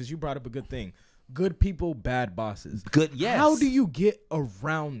thing, because you brought up a good thing. Good people, bad bosses. Good, yes. How do you get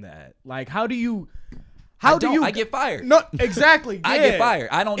around that? Like, how do you I get fired. No, exactly. I yeah. get fired.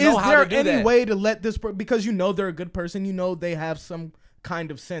 I don't know Is how there to do any that. way to let this because you know they're a good person, you know they have some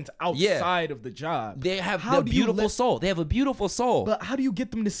kind of sense outside of the job. They have How a do you beautiful soul. They have a beautiful soul. But how do you get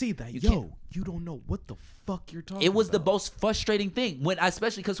them to see that? can't- You don't know what the fuck you're talking It was the about. most frustrating thing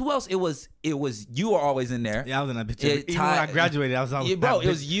especially because who else? It was you were always in there. Yeah, I was in that bitch. Yeah, Even when I graduated, I was always Yeah, bro, that it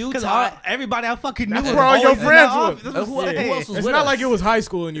was bitch. you, 'Cause Ty. everybody I fucking knew. That's was where all your always in friends the were. office. That's what Who I'm saying. else was It's with not us? like it was high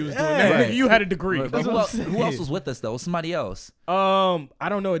school and you was doing that. Right. Nigga, you had a degree. But That's who what I'm else, who else was with us though? Somebody else. I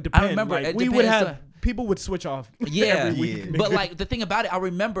don't know. It depends. remember, Like, it we would depends, have people would switch off. Yeah, every week, but nigga. like the thing about it, I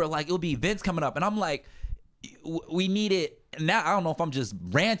remember like it would be events coming up, and I'm like, we needed. Now I don't know if I'm just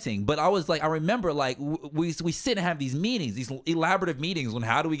ranting, but I was like, I remember like we sit and have these meetings, these elaborative meetings on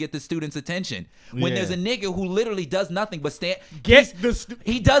how do we get the students' attention when Yeah. there's a nigga who literally does nothing but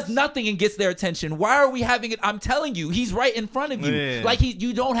he does nothing and gets their attention. Why are we having it? I'm telling you, he's right in front of you. Yeah. Like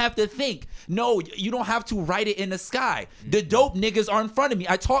you don't have to think. No, you don't have to write it in the sky. The dope niggas are in front of me.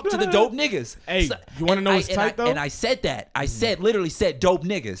 I talk to the dope niggas. Hey, you wanna and know what's tight, though? And I said that. I literally said dope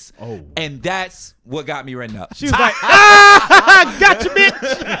niggas. Oh. And that's what got me written up. She was like, gotcha,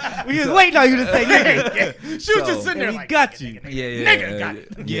 bitch. We was waiting on you to say nigga. She was just sitting there we like, got you. nigga got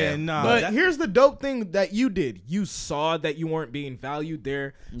it. Yeah, no. But here's the dope thing that you did. You saw that you weren't being valued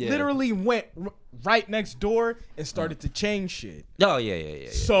there. Yeah. Literally went right next door and started to change shit. Oh yeah.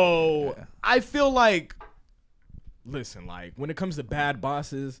 So I feel like, listen, like when it comes to bad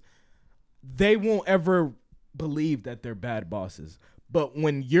bosses, they won't ever believe that they're bad bosses. But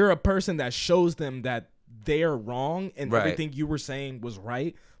when you're a person that shows them that they're wrong and Right. everything you were saying was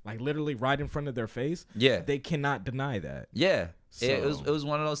right, like literally right in front of their face, Yeah. they cannot deny that. Yeah. It So- was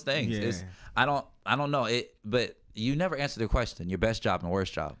one of those things. Yeah. I don't know it, but you never answered the question. Your best job and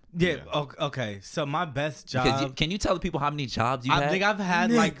worst job. Yeah. Okay. So my best Because job. can you tell the people how many jobs you I had? think I've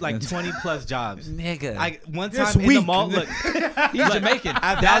had like 20 plus jobs. Nigga. One This time in the week. mall. Look, He's Jamaican.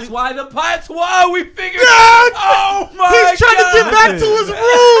 I That's value- why the patois we figured. Oh my He's trying God. to get back to his roots.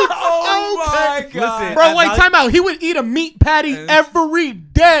 Oh my Okay. God. Listen, Bro, I wait, value- time out. He would eat a meat patty every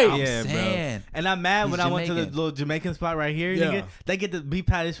day. Yeah, bro. saying. And I'm mad He's when I went to the Jamaican. little Jamaican spot right here. Yeah. Nigga, they get the beef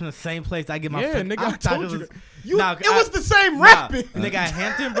patties from the same place I get my. Yeah, nigga, I thought told it you was- that. You- Nah, it was the same nah, rapping. Nigga, at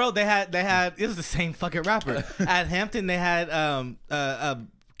Hampton, bro, they had it was the same fucking rapper. At Hampton, they had a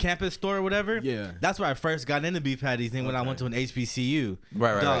campus store or whatever. Yeah. That's where I first got into beef patties. And when I went to an HBCU,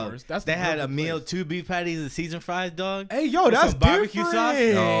 Right. dog, That's they the had a perfect meal, place. 2 beef patties and seasoned fries, dog. Hey, yo, With that's some barbecue different. sauce.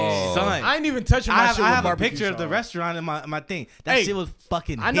 Oh. Son, I ain't even touching my I shit with have a barbecue picture of the sauce. restaurant in my thing. That Hey, shit was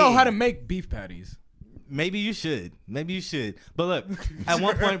fucking. I know hit. how to make beef patties. Maybe you should. But look, at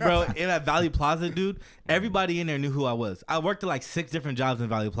one point, bro, in that Valley Plaza, dude, everybody in there knew who I was. I worked at like 6 different jobs in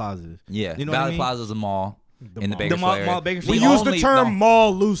Valley Plaza. Yeah. You know Valley what I mean? Plaza's a mall. in the Bakersfield area. Mall Bakersfield. We use the term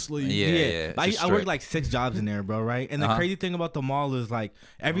mall loosely. Yeah. I worked like 6 jobs in there, bro, right? And the crazy thing about the mall is like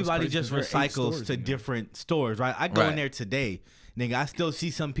everybody just recycles to different stores, right? I go in there today. Nigga, I still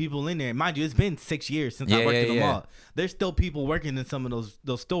see some people in there. Mind you, it's been 6 years since I worked in the mall. There's still people working in some of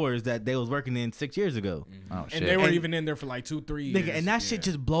those stores that they was working in 6 years ago. Oh, shit. And they were even in there for like 2-3 years. Nigga, and that shit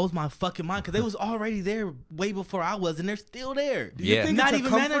just blows my fucking mind because they was already there way before I was, and they're still there. Do you think Not it's a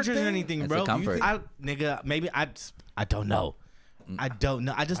even comfort managers thing? or anything, It's bro. a comfort. Maybe I don't know. I don't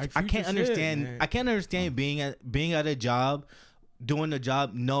know. I can't understand. Man. I can't understand being at a job, doing a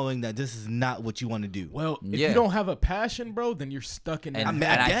job, knowing that this is not what you want to do. Well, if you don't have a passion, bro, then you're stuck in that. And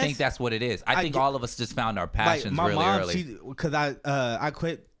I think that's what it is. I think all of us just found our passions my really mom, early. Because I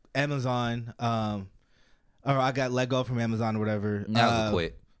quit Amazon, or I got let go from Amazon or whatever. Now you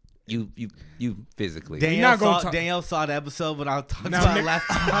quit. You physically. Danielle saw the episode, but I'll talk about it last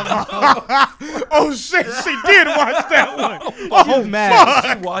time. Oh shit, she did watch that one. She was mad.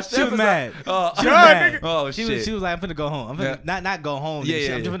 She watched. She was mad. She was mad. Oh she shit. was like, I'm finna go home. I'm finna not go home. I'm just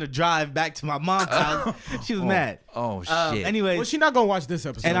finna drive back to my mom's house. She was mad. Oh shit. Anyways, well, she's not gonna watch this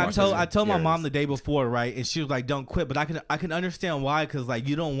episode. and I told my mom the day before, right? And she was like, "Don't quit." But I can understand why, because like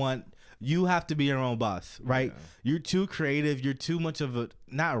you have to be your own boss, right? Yeah. You're too creative. You're too much of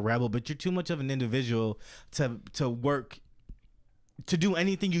not a rebel, but you're too much of an individual to work, to do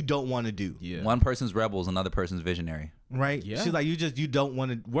anything you don't want to do. Yeah. One person's rebel is another person's visionary. Right? Yeah. She's like, you don't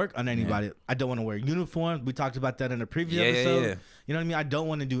want to work on anybody. Yeah. I don't want to wear uniforms. We talked about that in a previous episode. Yeah. You know what I mean? I don't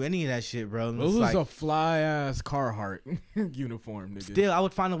want to do any of that shit, bro. It was a fly ass Carhartt uniform, nigga. Still, I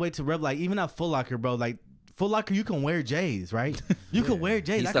would find a way to rebel. Like even at Foot Locker, bro. Like Foot Locker, you can wear J's, right? You can wear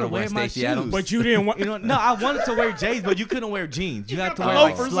J's. I can wear my shoes. But you didn't want. No, I wanted to wear J's, but you couldn't wear jeans. You had to wear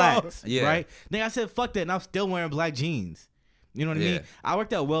like slacks, right? Then I said, fuck that, and I'm still wearing black jeans. You know what I mean? I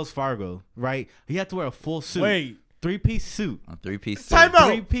worked at Wells Fargo, right? You had to wear a full suit. Wait. 3-piece suit. A 3-piece suit. Time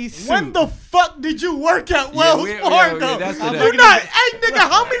out. 3-piece suit. When the fuck did you work at Wells Fargo? You're not. Hey, nigga,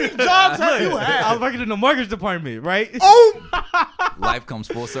 how many jobs have you had? I was working in the mortgage department, right? Oh. Life comes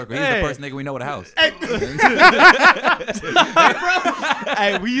full circle. He's the first nigga we know with a house. Hey,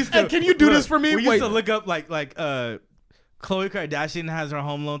 we used to. Hey, can you do this for me? We used to look up like Khloe Kardashian has her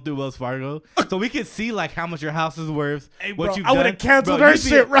home loan through Wells Fargo, so we could see like how much your house is worth. Hey, what bro, you've I would have canceled her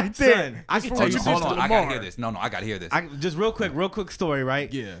shit right there. Son, I can tell you. Hold on, I gotta hear this. No, I gotta hear this. Just real quick story,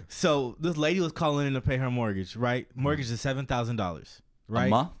 right? Yeah. So this lady was calling in to pay her mortgage, right? Mortgage is $7,000, right? A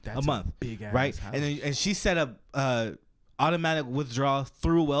month? A month, big ass right? house. And she set up automatic withdrawal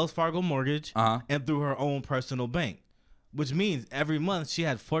through Wells Fargo mortgage and through her own personal bank. Which means every month she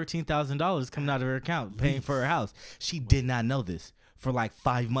had $14,000 coming out of her account paying for her house. She did not know this for like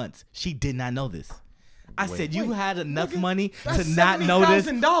 5 months. She did not know this. I said you had enough money to not notice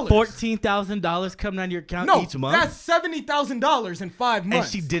 $14,000 coming out of your account each month. That's $70,000 in 5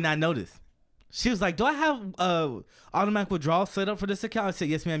 months. And she did not notice. She was like, "Do I have automatic withdrawal set up for this account?" I said,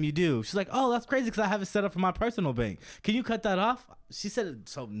 "Yes, ma'am, you do." She's like, "Oh, that's crazy because I have it set up for my personal bank. Can you cut that off?" She said,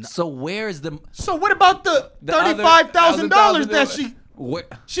 "So where's the? So what about the $35,000 that she?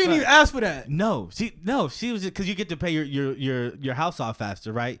 What? She didn't even ask for that. No, she was just because you get to pay your house off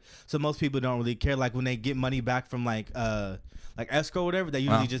faster, right? So most people don't really care. Like when they get money back from like escrow or whatever, they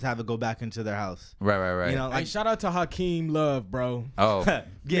usually just have it go back into their house. Right. You know, like shout out to Hakeem Love, bro. Oh, yeah,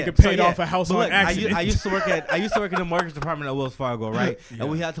 nigga paid off a house on accident. I used to work in the mortgage department at Wells Fargo, right? And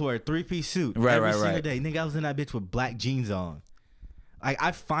we had to wear a 3-piece suit every single day. Nigga, I was in that bitch with black jeans on. Like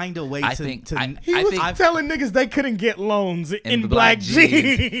I find a way to. He was telling niggas they couldn't get loans in black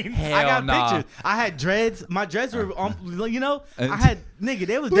jeans. Hell I got pictures. I had dreads. My dreads were you know. I had nigga.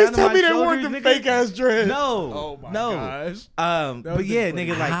 They was down to my shoulders. Please tell me they weren't them fake ass dreads. No. Oh my gosh. But funny. yeah,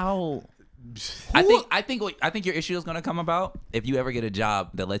 nigga. Like how? I think your issue is gonna come about if you ever get a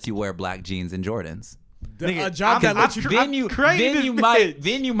job that lets you wear black jeans and Jordans. A job that lets you. Then you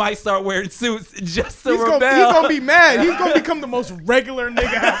might start wearing suits just to rebel. He's gonna be mad. He's gonna become the most regular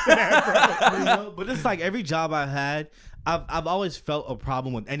nigga after that, bro. You know? But it's like every job I had, I've always felt a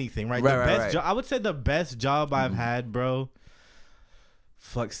problem with anything, right? Right. I would say the best job I've had, bro.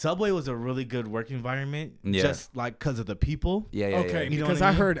 Fuck, Subway was a really good work environment, just like because of the people. Yeah. Okay, you know because what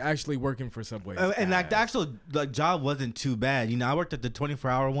I mean? I heard actually working for Subway, and like the actual job wasn't too bad. You know, I worked at the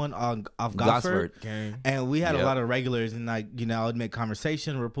 24-hour one off Gosford, and we had a lot of regulars, and like you know, I would make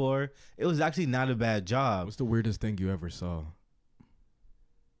conversation, rapport. It was actually not a bad job. What's the weirdest thing you ever saw?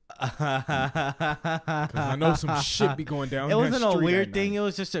 Cause I know some shit be going down. It wasn't a weird thing. It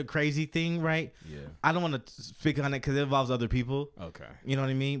was just a crazy thing, right? Yeah. I don't want to speak on it because it involves other people. Okay. You know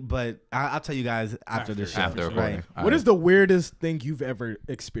what I mean? But I'll tell you guys after the show. After right? What is the weirdest thing you've ever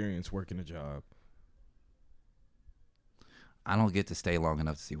experienced working a job? I don't get to stay long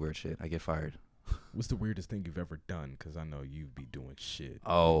enough to see weird shit. I get fired. What's the weirdest thing you've ever done? Because I know you be doing shit.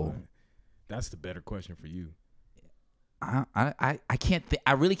 Oh. That's the better question for you. I can't think.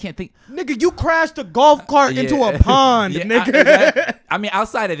 I really can't think. Nigga, you crashed a golf cart into a pond, nigga. I mean,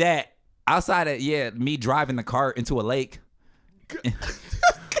 outside of that, me driving the cart into a lake.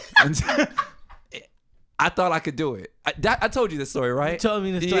 I thought I could do it. I told you this story, right? You told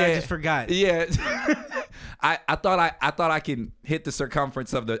me the story. I just forgot. Yeah. I thought I can hit the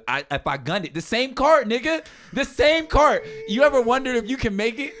circumference of the. If I gunned it, the same cart, nigga, the same cart. You ever wondered if you can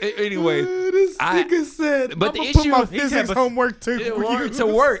make it? Anyway, this nigga said. But I'm the put issue my physics homework to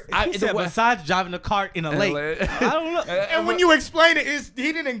work. He said besides driving a cart in a lake. I don't know. And when you explain it,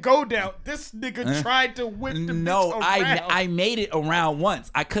 he didn't go down. This nigga tried to whip the bitch around. I made it around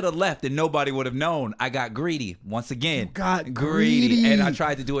once. I could have left and nobody would have known. I got greedy once again. You got greedy, and I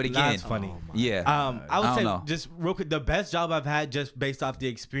tried to do it again. That's funny. Yeah. I would say just real quick, the best job I've had just based off the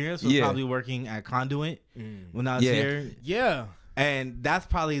experience was probably working at Conduit when I was here. Yeah. And that's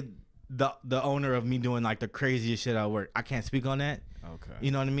probably the owner of me doing like the craziest shit at work. I can't speak on that. Okay. You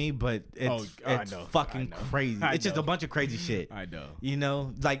know what I mean? But it's fucking crazy. It's just a bunch of crazy shit. I know. You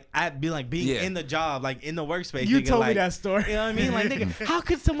know, like being in the job, like in the workspace. You nigga, told me like, that story. You know what I mean? Like, nigga, how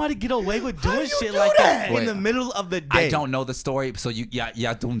could somebody get away with doing shit like that in the middle of the day? I don't know the story, so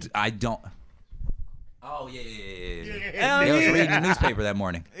I don't. Oh yeah. They was reading the newspaper that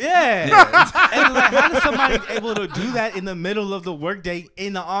morning. Yeah. And like, how is somebody able to do that in the middle of the workday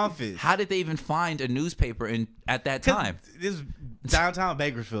in the office? How did they even find a newspaper at that time? This downtown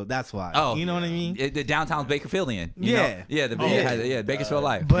Bakersfield. That's why. Oh, you know what I mean? The downtown's Bakerfieldian. Yeah. Bakersfield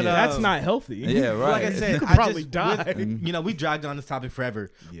life. But that's not healthy. Yeah, right. Like I said, you could probably die. We dragged on this topic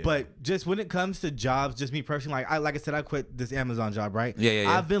forever. Yeah. But just when it comes to jobs, just me personally, like I said, I quit this Amazon job, right?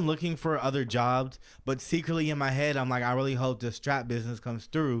 Yeah. I've been looking for other jobs, but secretly in my head, I'm like, I really hope the strap business comes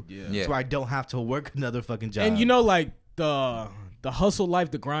through, so I don't have to work another fucking job. And you know, like the hustle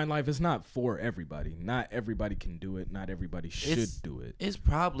life, the grind life, is not for everybody. Not everybody can do it. Not everybody should do it. It's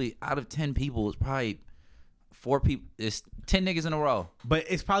probably out of 10 people, it's probably 4 people. It's 10 niggas in a row. But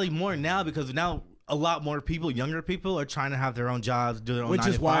it's probably more now because now a lot more people, younger people, are trying to have their own jobs, do their own 9 to 5,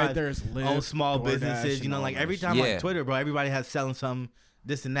 which is why there's own small businesses. You know, like every time on Twitter, bro, everybody has selling some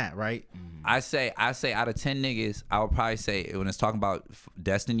this and that, right? I say out of 10 niggas, I would probably say when it's talking about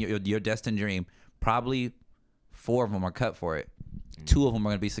your destined dream, probably 4 of them are cut for it. 2 of them are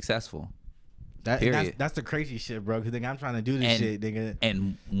gonna be successful. That's the crazy shit, bro. Because I'm trying to do this shit, nigga.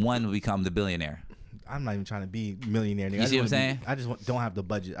 And 1 will become the billionaire. I'm not even trying to be millionaire, nigga. You see what I'm saying? I just don't have the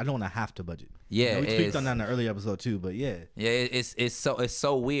budget. I don't want to have to budget. Yeah, we speak on that in the earlier episode too, but yeah. Yeah, it's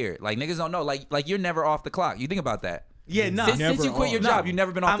so weird. Like niggas don't know. Like you're never off the clock. You think about that. Yeah, no. Since you quit your job, you've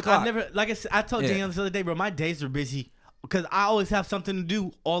never been off the clock. I never, like I said, I told Daniel this other day, bro. My days are busy because I always have something to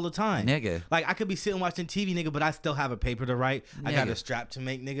do all the time, nigga. Like I could be sitting watching TV, nigga, but I still have a paper to write. Nigga. I got a strap to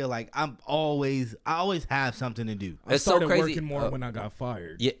make, nigga. Like I always have something to do. I started working more when I got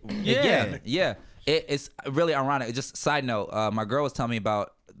fired. Yeah. It's really ironic. Just side note, my girl was telling me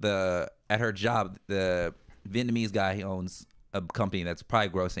about at her job, the Vietnamese guy, he owns a company that's probably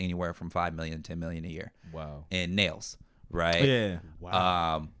grossing anywhere from $5 million to $10 million a year. Wow. In nails, right? Yeah.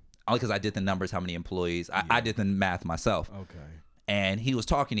 Wow. Only because I did the numbers, how many employees. I did the math myself. Okay. And he was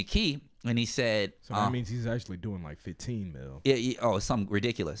talking to Key, and he said, so that means he's actually doing like 15 mil. Yeah. Oh, it's something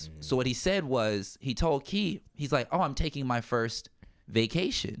ridiculous. So what he said was, he told Key, he's like, oh, I'm taking my first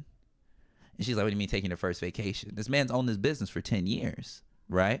vacation. And she's like, what do you mean taking the first vacation? This man's owned this business for 10 years,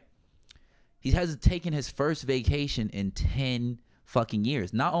 right? He hasn't taken his first vacation in 10 fucking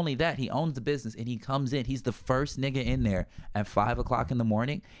years. Not only that, he owns the business and he comes in. He's the first nigga in there at 5 o'clock in the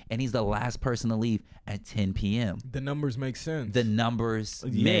morning, and he's the last person to leave at 10 p.m. The numbers make sense. The numbers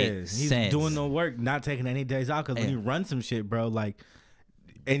make sense. He's doing the work, not taking any days out, because when you run some shit, bro, like,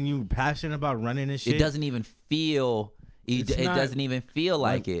 and you passionate about running this shit, it doesn't even feel... It doesn't even feel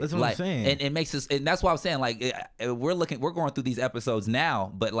like it. That's what I'm saying. And it makes us, and that's why I'm saying, like, we're going through these episodes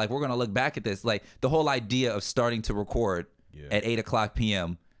now, but like, we're going to look back at this. Like, the whole idea of starting to record at 8 o'clock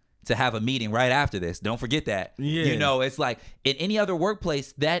p.m. to have a meeting right after this. Don't forget that. Yeah. You know, it's like, in any other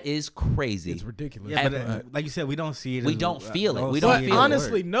workplace, that is crazy. It's ridiculous. Yeah, but like you said, we don't see it. We don't feel it. We don't feel it.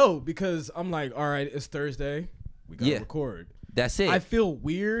 Honestly, no, because I'm like, all right, it's Thursday. We got to record. That's it. I feel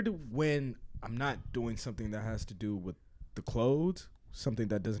weird when I'm not doing something that has to do with the clothes, something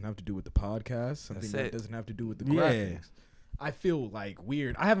that doesn't have to do with the podcast, something that doesn't have to do with the graphics. I feel like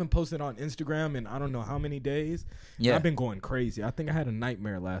weird. I haven't posted on Instagram in I don't know how many days. Yeah. I've been going crazy. I think I had a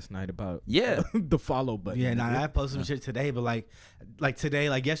nightmare last night about Yeah. the follow button. Yeah, I posted some shit today, but like today,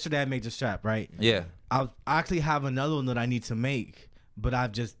 like yesterday, I made the strap, right? Yeah. I actually have another one that I need to make, but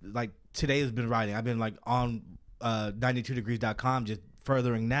I've just like today has been writing. I've been like on 92degrees.com just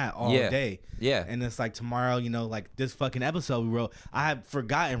furthering that all day. Yeah. And it's like tomorrow, you know, like this fucking episode we wrote, I had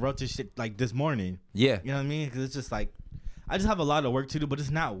forgotten, wrote this shit like this morning. Yeah. You know what I mean? Because it's just like, I just have a lot of work to do, but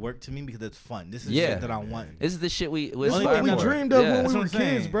it's not work to me because it's fun. This is shit that I want. This is the shit we This is what we dreamed of when we were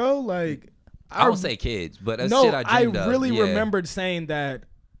kids, bro. Like, I don't say kids, but that's shit I dreamed of. I really remembered saying that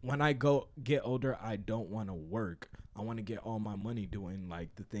when I get older, I don't want to work. I want to get all my money doing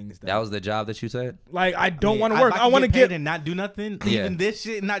like the things that was the job that you said. Like I don't want to work. I want to get and not do nothing. Yeah. Even this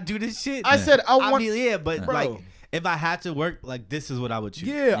shit, not do this shit. I said I want. But bro, like if I had to work, like this is what I would choose.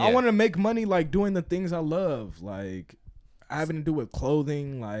 Yeah, I want to make money like doing the things I love, like having to do with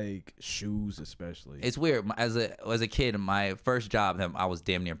clothing, like shoes, especially. It's weird. As a kid, my first job that I was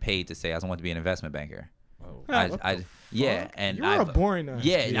damn near paid to say I wanted to be an investment banker. And you're a boring ass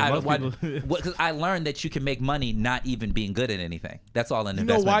kid. Because I learned that you can make money not even being good at anything. That's all an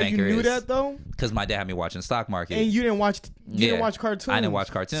investment banker is. You know why you knew that though? Because my dad had me watching the stock market. And you didn't watch cartoons. I didn't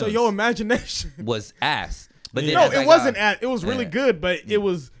watch cartoons. So your imagination was ass. But then it wasn't ass. It was really good, but it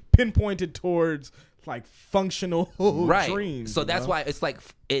was pinpointed towards like functional dreams. So that's why it's like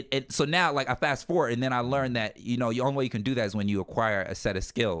so now like I fast forward and then I learned that the only way you can do that is when you acquire a set of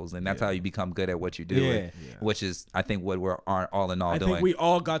skills, and that's how you become good at what you do. Which is I think what we're all in all doing. I think we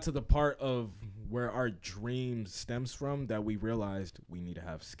all got to the part of where our dream stems from that we realized we need to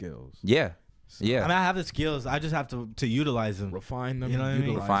have skills. Yeah. I mean, I have the skills. I just have to utilize them, refine them. You know what I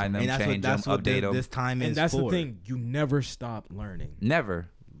mean? Refine them, change them, update them. This time is and that's for. the thing. You never stop learning. Never.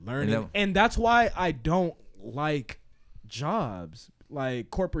 Learning. And that's why I don't like jobs,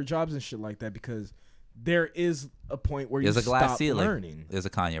 like corporate jobs and shit like that, because there is a point where there's you a glass stop ceiling. Learning. There's a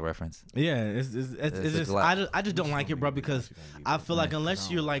Kanye reference. Yeah, it's just I just don't like it, bro, because I feel like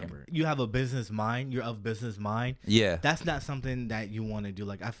unless you're like you have a business mind, you're of business mind. Yeah, that's not something that you want to do.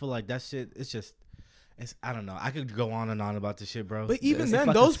 Like I feel like that shit. It's I don't know. I could go on and on about this shit, bro. But even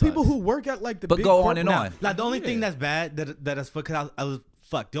then, those people who work at like the big go on and on. Like the only thing that's bad that is because I was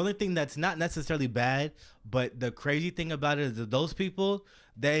fucked. The only thing that's not necessarily bad, but the crazy thing about it is that those people,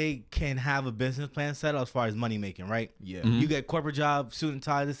 they can have a business plan set up as far as money making, right? Yeah. Mm-hmm. You get corporate job, suit and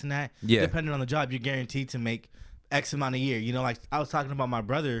tie, this and that. Yeah. Depending on the job, you're guaranteed to make X amount a year. You know, like I was talking about my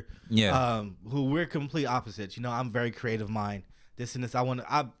brother, who we're complete opposites. You know, I'm very creative mind. This and this. I'm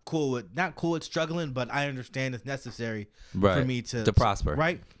not cool with struggling, but I understand it's necessary for me to prosper.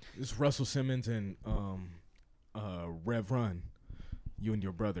 Right? It's Russell Simmons and Rev Run. You and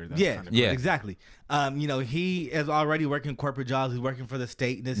your brother. That's exactly. He is already working corporate jobs. He's working for the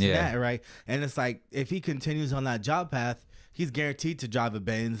state, this and that, right? And it's like if he continues on that job path, he's guaranteed to drive a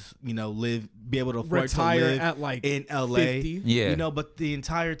Benz, be able to afford retire to live at like in LA. 50. Yeah. But the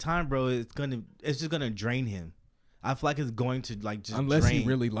entire time, bro, it's just gonna drain him. I feel like it's going to like just unless drain. He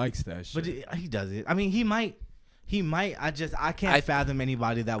really likes that shit. But he does it. I mean, he might. I can't fathom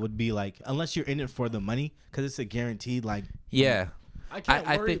anybody that would be like, unless you're in it for the money, because it's a guaranteed like. Yeah. I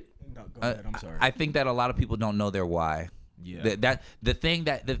think. No, go ahead. I'm sorry. I think that a lot of people don't know their why. Yeah. The thing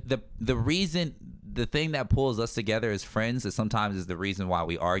that pulls us together as friends is sometimes is the reason why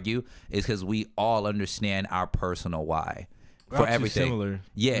we argue is because we all understand our personal why. For everything, similar.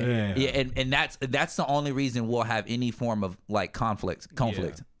 Yeah, and that's the only reason we'll have any form of like conflict.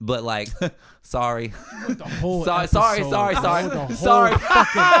 Yeah. But like, sorry, sorry.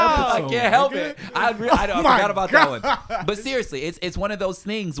 I can't help it. I forgot about that one. But seriously, it's one of those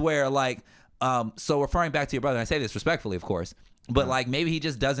things where like, so referring back to your brother, and I say this respectfully, of course, but like maybe he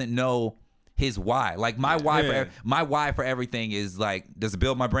just doesn't know his why. Like my why for everything is like, does it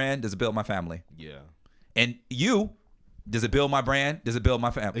build my brand? Does it build my family? Yeah, and you. Does it build my brand? Does it build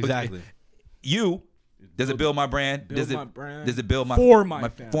my family? Exactly. You, does it build my brand? Does it build my for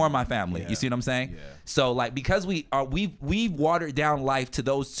my family? Yeah. You see what I'm saying? Yeah. So like because we've watered down life to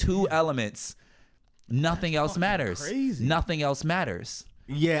those two elements, nothing else matters. Crazy. Nothing else matters.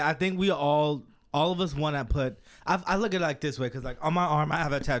 Yeah, I think we all of us want to put. I look at it like this way because like on my arm I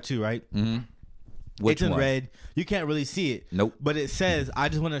have a tattoo, right? Mm-hmm. It's in red. You can't really see it. Nope. But it says, "I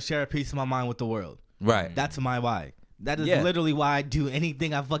just want to share a piece of my mind with the world." Right. That's my why. That is literally why I do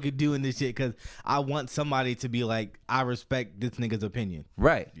anything I fucking do in this shit, because I want somebody to be like, I respect this nigga's opinion.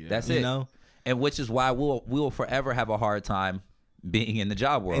 Right. Yeah. That's it. You know? And which is why we will forever have a hard time being in the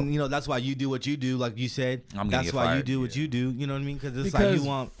job world. And that's why you do what you do, like you said. That's why you do what you do. You know what I mean? Because like you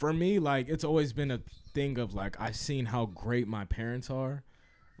want. For me, like it's always been a thing of like I've seen how great my parents are.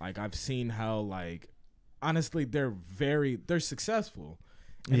 Like I've seen how like honestly they're successful.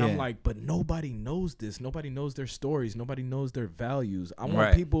 And I'm like, but nobody knows this. Nobody knows their stories. Nobody knows their values. I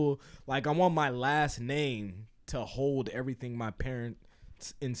want people like I want my last name to hold everything my parents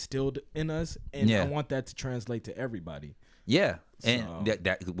instilled in us, and I want that to translate to everybody. Yeah. And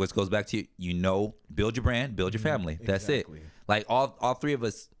that what goes back to build your brand, build your family. That's it. Like all three of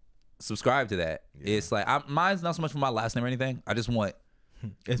us subscribe to that. Yeah. It's like mine's not so much for my last name or anything. I just want.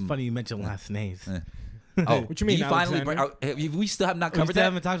 It's funny you mentioned last names. Oh, what you mean? We still have not covered that. We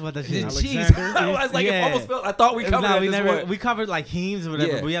haven't talked about that shit. Jeez, I was like, it almost felt. I thought we covered. We covered like Heems or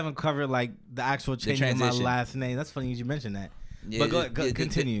whatever, but we haven't covered like the actual change of my last name. That's funny you mentioned that. Yeah, but go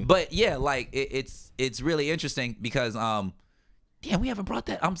continue. But yeah, like it's really interesting because damn, we haven't brought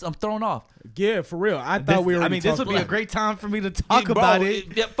that. I'm thrown off. Yeah, for real. I thought we were. I mean, this would be a great time for me to talk about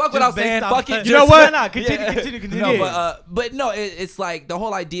it. Yeah, fuck what I'm saying. Fuck it. You know what? Continue. No, but no, it's like the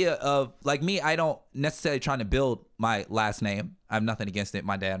whole idea of like me. I don't necessarily trying to build my last name. I have nothing against it.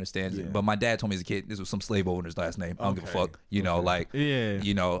 My dad understands it. But my dad told me as a kid, this was some slave owner's last name. I don't give a fuck.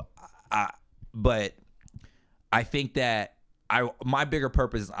 But I think that my bigger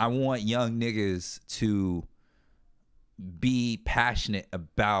purpose is I want young niggas to be passionate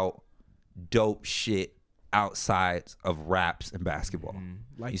about dope shit outside of raps and basketball.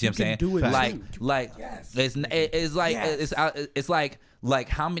 Like you see what I'm saying? Do it it's like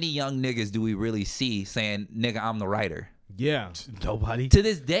how many young niggas do we really see saying, "Nigga, I'm the writer"? Yeah, nobody to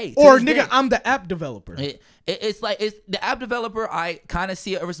this day. I'm the app developer. It's like the app developer. I kind of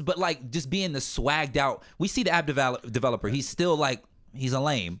see it, but like just being the swagged out. We see the app developer. He's still like he's a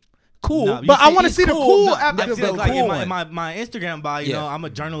lame. Cool, but I want to see the cool app developer. Like in my Instagram bio, I'm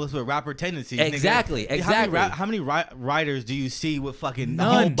a journalist with rapper tendencies. Exactly, nigga. exactly. How many writers do you see with fucking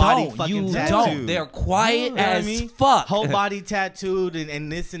whole body fucking tattooed? They're quiet as fuck. Whole body tattooed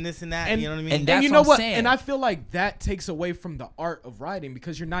and this and this and that. You know what I mean? And that's and you know what? saying. And I feel like that takes away from the art of writing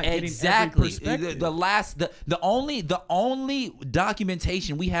because you're not getting every perspective. The only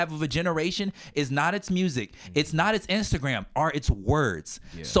documentation we have of a generation is not its music, it's not its Instagram, are its words.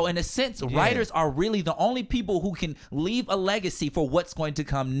 So in a sense, writers are really the only people who can leave a legacy for what's going to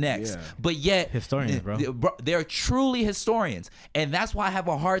come next. But yet, historians, bro, they're truly historians, and that's why I have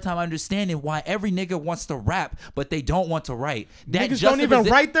a hard time understanding why every nigga wants to rap, but they don't want to write. Niggas don't even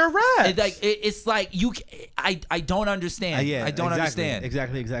write their raps. It's like I don't understand. I don't understand.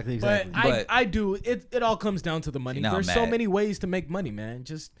 Exactly. But I do. It all comes down to the money. There's so many ways to make money, man.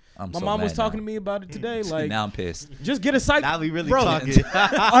 Just. My mom was talking to me about it today. Like now I'm pissed. Just get a site. Now we really talking.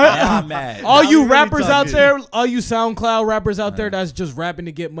 Now I'm mad. All you rappers out there, all you SoundCloud rappers out there that's just rapping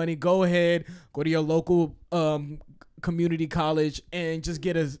to get money, go ahead, go to your local community college and just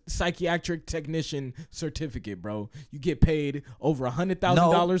get a psychiatric technician certificate, bro. You get paid over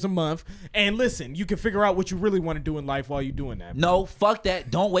 $100,000 a month. And listen, you can figure out what you really want to do in life while you're doing that. Bro. No, fuck that.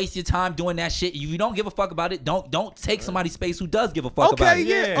 Don't waste your time doing that shit. If you don't give a fuck about it, don't take somebody's space who does give a fuck about it.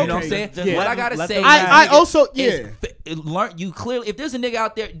 You know what I'm saying? Yeah. What I gotta say, I also learn you clearly. If there's a nigga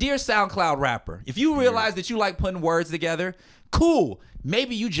out there, dear SoundCloud rapper, if you realize that you like putting words together, cool.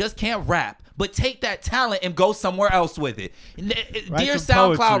 Maybe you just can't rap, but take that talent and go somewhere else with it. Dear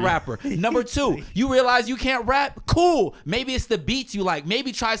SoundCloud rapper. Number 2, you realize you can't rap? Cool. Maybe it's the beats you like.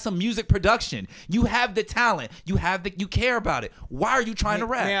 Maybe try some music production. You have the talent. You care about it. Why are you trying to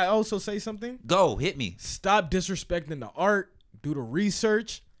rap? May I also say something? Go, hit me. Stop disrespecting the art. Do the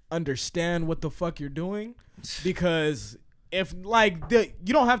research. Understand what the fuck you're doing. Because if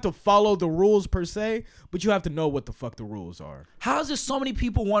you don't have to follow the rules per se, but you have to know what the fuck the rules are. How is there so many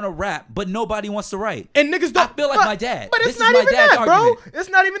people want to rap, but nobody wants to write? And niggas don't. I feel like my dad. But it's not even that, bro. It's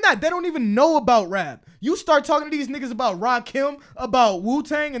not even that. They don't even know about rap. You start talking to these niggas about Rakim, about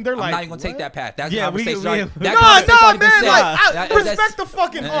Wu-Tang, and they're like, I'm not even gonna take that path. That's conversation. Man. Respect the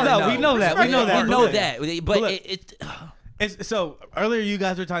fucking art. No, we know that. We know that. But so earlier you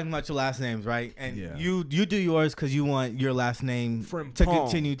guys were talking about your last names, right? And you do yours because you want your last name to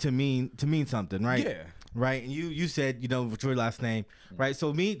continue to mean something, right? Yeah. Right. And you said, with your last name, right?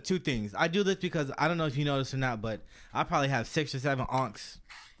 So me, 2 things. I do this because I don't know if you know this or not, but I probably have 6 or 7 ankhs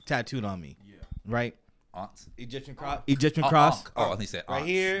tattooed on me. Yeah. Right. Aunts. Egyptian cross. Oh, he said right aunts.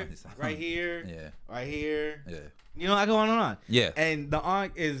 Here, right here. Yeah. Right here. Yeah. I go on and on. Yeah. And the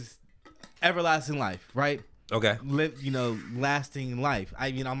ankh is everlasting life, right? Okay. Lasting life.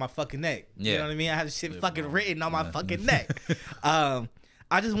 On my fucking neck. Yeah. You know what I mean? I have shit fucking written on my fucking neck.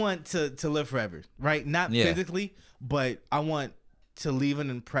 I just want to live forever, right? Not physically, but I want to leave an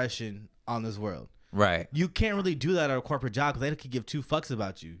impression on this world. Right. You can't really do that at a corporate job because they could give two fucks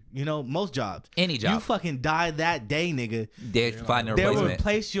about you. You know, most jobs. Any job. You fucking die that day, nigga. They find a They'll replacement.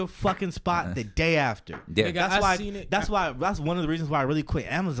 replace your fucking spot the day after. Yeah. Nigga, That's I why. seen it. That's one of the reasons why I really quit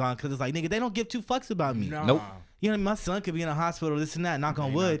Amazon, because it's like, nigga, they don't give two fucks about me. Nah. Nope. You know, my son could be in a hospital, this and that, knock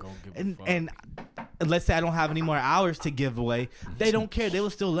on They wood, not gonna give a and let's say I don't have any more hours to give away, they don't care. They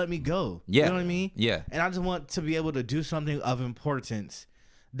will still let me go. Yeah. You know what I mean? Yeah. And I just want to be able to do something of importance.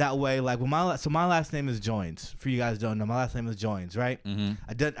 That way, like when my last name is Joins. For you guys who don't know, my last name is Joins, right? Mm-hmm.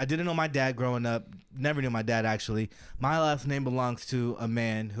 I didn't know my dad growing up. Never knew my dad actually. My last name belongs to a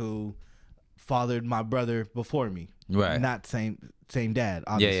man who fathered my brother before me. Right. Not same dad,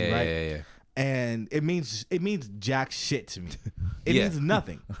 obviously, right? Yeah. And it means jack shit to me. It Yeah. means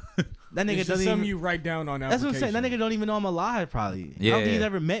nothing. That nigga It's just doesn't something even. you write down on That's what I'm saying. That application. nigga don't even know I'm alive. Probably. Yeah, I don't think he's yeah.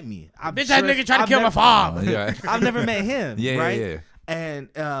 ever met me. Bitch, that nigga trying to kill my father. Yeah. I've never met him. Yeah, right? yeah. And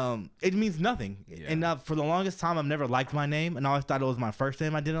it means nothing. Yeah. And for the longest time, I've never liked my name, and I always thought it was my first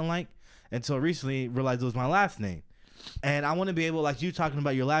name I didn't like, until recently realized it was my last name. And I want to be able, like you talking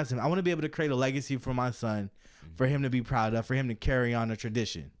about your last name, I want to be able to create a legacy for my son, for him to be proud of, for him to carry on a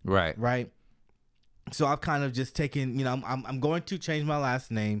tradition. Right. Right. So I've kind of just taken, you know, I'm going to change my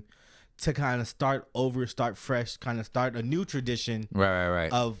last name to kind of start over, start fresh, kind of start a new tradition. Right.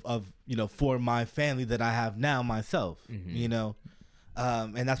 Of you know, for my family that I have now myself, you know,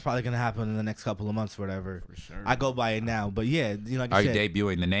 and that's probably gonna happen in the next couple of months, or whatever. For sure. I go by it now, but yeah, you know, like Are you you said,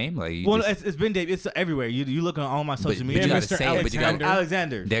 debuting the name? Like, you well, just, it's been it's everywhere. You look on all my social but media. you gotta Mr. say it. But you gotta.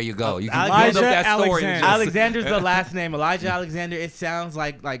 Alexander. There you go. You Elijah can build up that story. Alexander. Alexander's the last name. Elijah Alexander. It sounds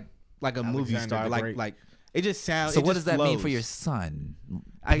like a movie Alexander star. the Like Great. it just sounds. So it what just does that mean for flows. your son?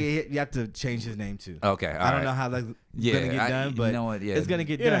 You have to change his name too. Okay. All I don't right. know how that's Yeah, gonna get done, you but know what, yeah. it's gonna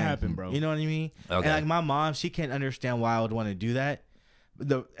get It'll done. happen, bro. You know what I mean? Okay. And like my mom, she can't understand why I would want to do that.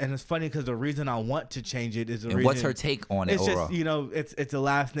 And it's funny because the reason I want to change it is the And reason. what's her take on it It's overall? just, you know, it's a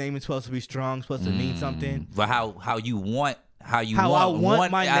last name. It's supposed to be strong. Supposed to mean something. But how you want I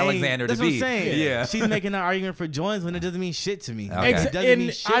want my Alexander name. That's to what be? I'm saying. Yeah. She's making an argument for joins when it doesn't mean shit to me. Okay. It doesn't mean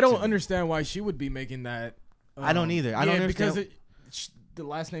And shit I don't to me. understand why she would be making that. I don't either. I don't because understand. the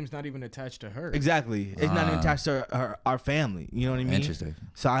last name's not even attached to her. Exactly. It's not even attached to our family. You know what I mean? Interesting.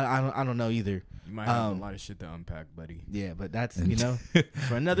 So I don't know either. You might have a lot of shit to unpack, buddy. Yeah, but that's, you know,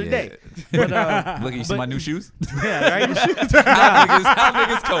 for another Yeah. day. But, Look, you see my new shoes? yeah, right? how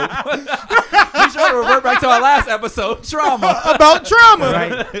niggas cope. We sure to revert back to our last episode, trauma. About trauma.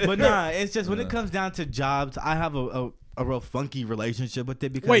 Right? But nah, it's just when it comes down to jobs, I have a real funky relationship with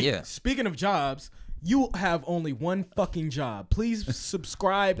it because Wait, Yeah. speaking of jobs, you have only one fucking job. Please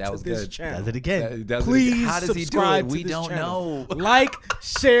subscribe That to was this good. channel. does it again. Please How does he do subscribe it? to We this don't channel. know. Like,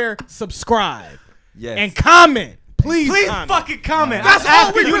 share, subscribe, Yes. and comment. Please Please fucking comment. That's I'm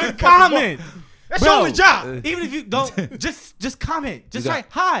all we asking you really to comment. That's Bro, your only job. Even if you don't, just comment. Just You write,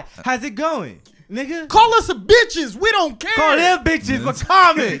 hi, how's it going? Nigga. Call us a bitches. We don't care. Call them bitches, but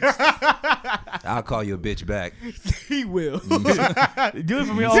comment. I'll call you a bitch back. He will. Do it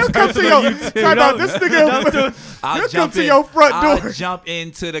for me on He'll come to your. Talk about this nigga. I'll He'll come jump to in- your front I'll door. jump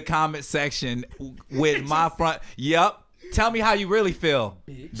into the comment section with my front. Yep. Tell me how you really feel,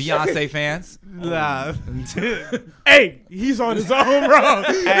 Beyonce fans. Nah. Hey, he's on his own wrong.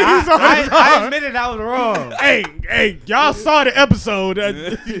 He's on his I own. admitted I was wrong. Hey, y'all saw the episode.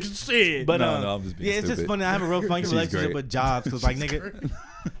 Shit. But No, I'm just being yeah, it's just stupid. funny. I have a real funky relationship great. with jobs because, like,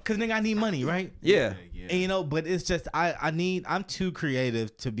 nigga, I need money, right? Yeah. And you know, but it's just I'm too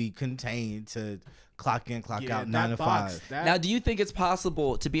creative to be contained to clock in, clock out, 9 to 5. Now, do you think it's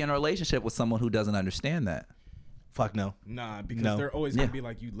possible to be in a relationship with someone who doesn't understand that? Fuck no. Nah, because No. they're always gonna be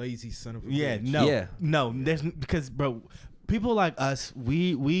like, you lazy son of a Yeah, bitch. no, Yeah. no. There's because, bro, people like us,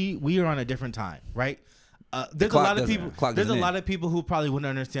 we are on a different time, right? There's a clock lot of doesn't- people. clock There's a doesn't lot end. of people who probably wouldn't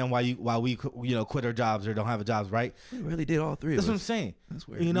understand why we quit our jobs or don't have a jobs, right? We really did all three That's of what I'm us. saying. That's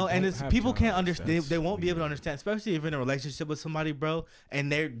weird. You know, We and don't it's have people can't jobs. understand. That's They won't be able to weird. understand, especially if you're in a relationship with somebody, bro, and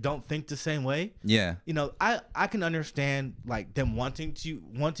they don't think the same way. Yeah. You know, I can understand like them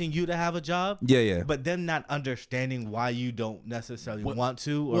wanting you to have a job. Yeah. But them not understanding why you don't necessarily want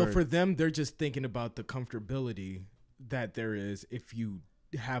to. Or Well, for them, they're just thinking about the comfortability that there is if you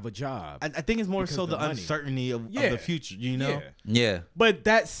have a job. I think it's more Because so the the money. uncertainty of Yeah. the future. You know. Yeah. Yeah. But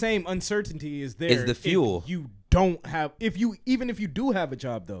that same uncertainty is there. Is the if fuel. you don't have, even if you do have a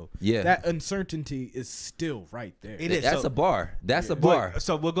job though. Yeah. That uncertainty is still right there. It is. That's So- a bar. That's a But- bar.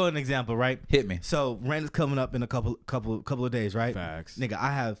 So we'll go an example, right? Hit me. So rent is coming up in a couple of days, right? Facts. Nigga,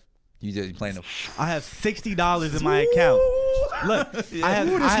 I have You just playing the. I have $60 in my account. Look, This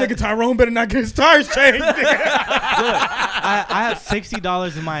nigga Tyrone better not get his tires changed. Look, I have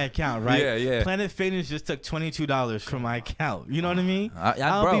 $60 in my account, right? Yeah. Planet Fitness just took $22 from my account. You know what I mean? Bro.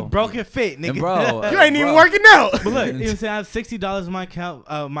 I'll be broke and fit, nigga. And bro, You ain't even working out. But look, you know what I'm saying? I have $60 in my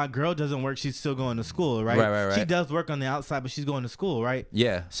account. My girl doesn't work. She's still going to school, right? Right. She does work on the outside, but she's going to school, right?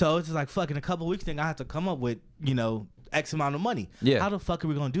 Yeah. So it's just like, fucking a couple weeks thing, I have to come up with, you know, X amount of money. Yeah. How the fuck are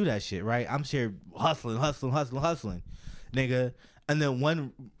we going to do that shit, right? I'm here hustling, nigga. And then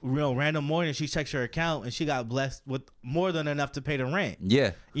one real random morning, she checks her account and she got blessed with more than enough to pay the rent.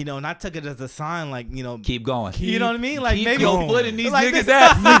 Yeah. You know, and I took it as a sign, like, you know, Keep going. you know what I mean? Like, Keep maybe your foot in these like niggas'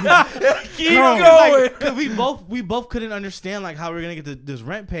 ass. Keep going. like, cause we both couldn't understand like how we were gonna get this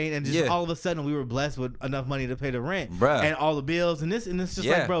rent paid, and just all of a sudden we were blessed with enough money to pay the rent, Bruh. and all the bills, and it's just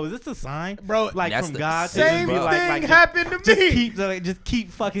like, bro, is this a sign, Bro, like that's from the God? To Same just be thing happened to me. Just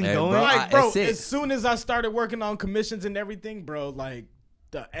keep fucking Hey, going. bro, Like, bro, that's it. as soon as I started working on commissions and everything, bro, like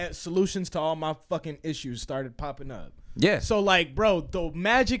the solutions to all my fucking issues started popping up. Yeah. So like, bro, the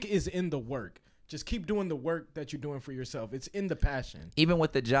magic is in the work. Just keep doing the work that you're doing for yourself. It's in the passion. Even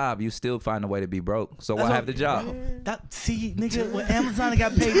with the job, you still find a way to be broke. So why have the job? See, nigga, when Amazon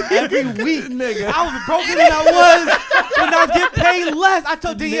got paid every week, nigga, I was broker than I was when I was getting paid less. I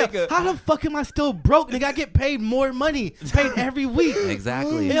told Danielle, how the fuck am I still broke? Nigga, I get paid more money, paid every week.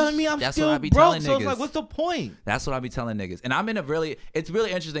 Exactly. You know what I mean? I'm That's still what I be broke. telling So it's niggas. like, what's the point? That's what I be telling niggas. And I'm in a it's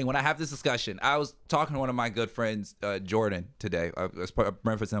really interesting when I have this discussion. I was talking to one of my good friends, Jordan, today. I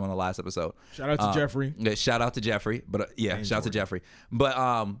referenced him on the last episode. Shout out to Jeffrey. Yeah, shout out to Jeffrey. But shout out to Jeffrey. But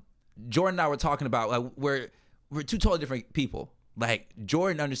Jordan and I were talking about like we're two totally different people. Like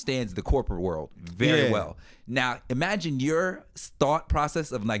Jordan understands the corporate world very well. Now imagine your thought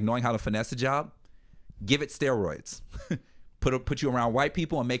process of like knowing how to finesse a job. Give it steroids. Put you around white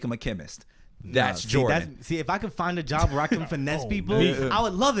people and make them a chemist. That's Jordan. See, if I could find a job where I can finesse people, I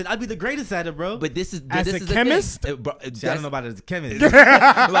would love it. I'd be the greatest at it, bro. But this is As this a is chemist? The thing. See, I don't know about it as a chemist.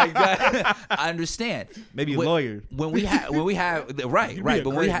 like that. I understand. Maybe a lawyer. When we have right. But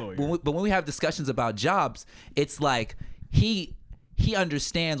when we have discussions about jobs, it's like he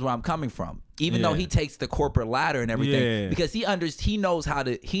understands where I'm coming from, even though he takes the corporate ladder and everything, because he knows how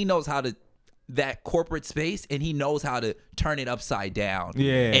to that corporate space, and he knows how to turn it upside down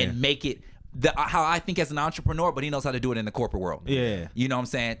and make it how I think as an entrepreneur, but he knows how to do it in the corporate world. Yeah. You know what I'm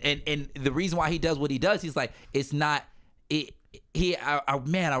saying? And the reason why he does what he does, he's like, it's not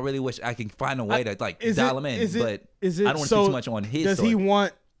man, I really wish I could find a way to like dial him in, but I don't want to speak too much on his story. He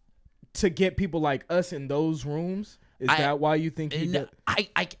want to get people like us in those rooms? Is that why you think he did?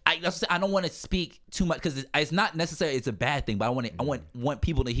 I don't want to speak too much because it's not necessarily it's a bad thing, but I want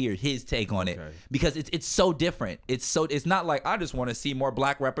people to hear his take on it because it's so different. It's not like I just want to see more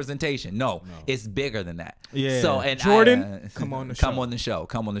black representation. No, it's bigger than that. Yeah. So and Jordan, come on the show.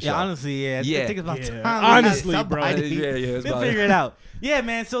 Come on the show. Yeah, honestly, I think it's about time. Honestly, bro. We'll figure it out. Yeah,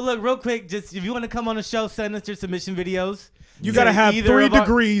 man. So look, real quick, just if you want to come on the show, send us your submission videos. You gotta have 3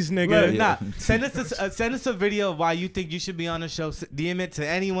 degrees, nigga. Look, send us a video of why you think you should be on the show. DM it to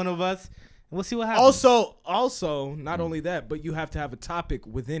any one of us. And we'll see what happens. Also, not only that, but you have to have a topic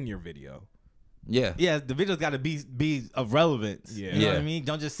within your video. Yeah. Yeah, the video's got to be of relevance. Yeah. You know what I mean?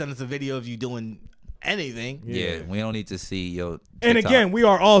 Don't just send us a video of you doing anything. Yeah. We don't need to see your TikTok. And again, we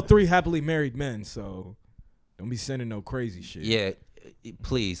are all 3 happily married men, so don't be sending no crazy shit. Yeah.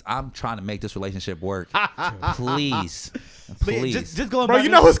 Please, I'm trying to make this relationship work. Please. Just going bro, back. you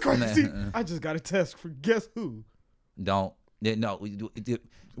know what's crazy? I just got a test for guess who. No.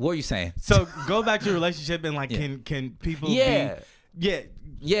 What are you saying? So go back to your relationship and like, can people be? Yeah.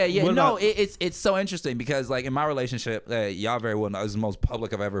 No, it's so interesting because like in my relationship, y'all very well know this is the most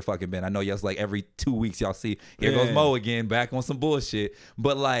public I've ever fucking been. I know y'all's like every 2 weeks y'all see here goes Mo again back on some bullshit,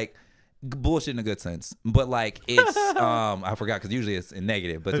 but like. Bullshit in a good sense, but like it's I forgot because usually it's in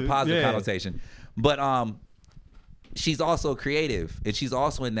negative, but it's a positive connotation. But she's also creative and she's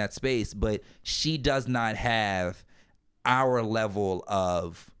also in that space, but she does not have our level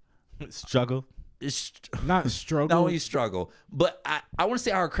of struggle. Not struggle. Not only struggle, but I want to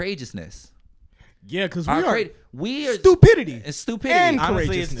say our courageousness. Yeah, because we are stupidity. It's stupidity. And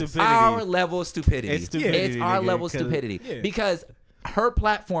honestly, it's stupidity. Our level of stupidity. It's stupidity. It's our level of stupidity because. Her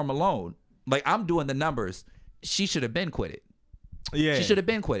platform alone, like I'm doing the numbers, she should have been quitted. Yeah, she should have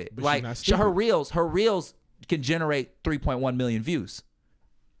been quitted. But like her reels can generate 3.1 million views.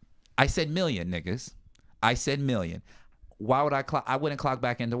 I said million, niggas. I said million. why would I wouldn't clock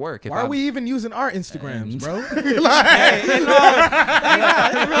back into work. Why are we even using our Instagrams, bro? Hey,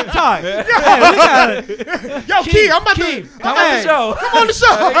 real talk. Yo, Key, I'm about to come on the show. Come on the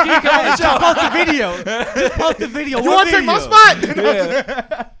show. Key, come on the show. Post the video. Just post the video. You want to take my spot?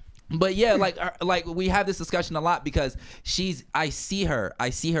 Yeah. But yeah, like we have this discussion a lot because I see her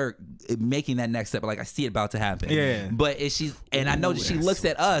making that next step. Like I see it about to happen. Yeah. But I know that she looks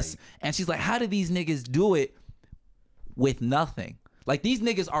at us and she's like, how do these niggas do it with nothing? Like these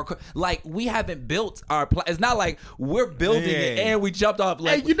niggas are like, we haven't built our it's not like we're building it and we jumped off.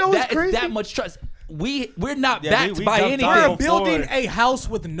 Like, hey, you know what's crazy? That much trust. We're not backed we by anything. We're building a house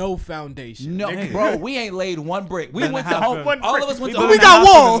with no foundation. No, bro, we ain't laid one brick. We went to home. All of us went to But home. we got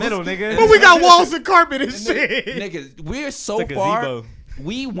walls. Middle, nigga. But we got walls and carpet and shit. Niggas, we're so like a far. Zebo.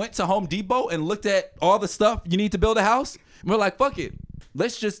 We went to Home Depot and looked at all the stuff you need to build a house. We're like, fuck it.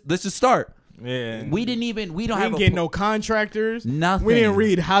 Let's just start. Yeah. We don't didn't get no contractors. Nothing. We didn't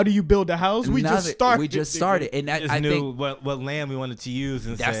read how do you build a house. We Nothing. just started. We just started. And just I knew think what land we wanted to use.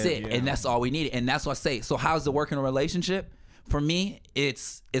 And that's said, it. And that's all we needed. And that's what I say. So how's it work in a relationship? For me,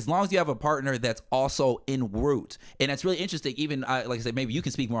 it's as long as you have a partner that's also in root. And that's really interesting. Even like I said, maybe you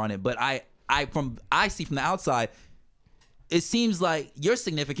can speak more on it. But I see from the outside, it seems like your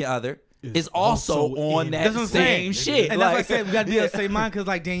significant other is also on that same shit. And like, that's why I said we got to be of the same mind because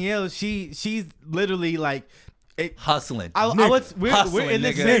like Danielle, she's literally like hustling. We're in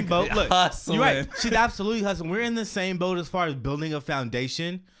the same boat. Look, Hustling. you're right. She's absolutely hustling. We're in the same boat as far as building a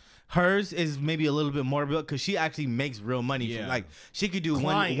foundation. Hers is maybe a little bit more built because she actually makes real money. Yeah. Like she could do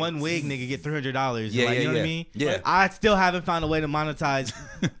one wig, nigga, get $300. Yeah, you know what I mean? Yeah. I still haven't found a way to monetize.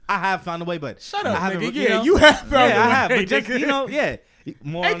 I have found a way, but Shut up, I haven't, nigga. You have found a way. I have. But just, yeah.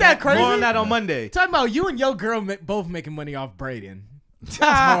 More Ain't on that crazy? More on that on Monday. Talking about you and your girl both making money off braiding. That's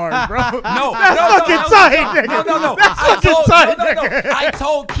hard, bro. No, I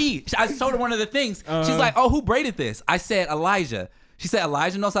told Key. I told her one of the things. She's like, "Oh, who braided this?" I said, "Elijah." She said,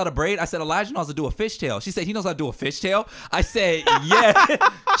 "Elijah knows how to braid." I said, "Elijah knows how to do a fishtail." She said, "He knows how to do a fishtail." I said, "Yeah."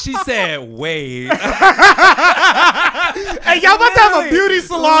 She said, "Wait." Hey, y'all about to have a beauty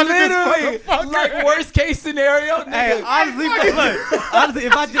salon in this motherfucker. Like worst case scenario. Nigga. Hey, honestly,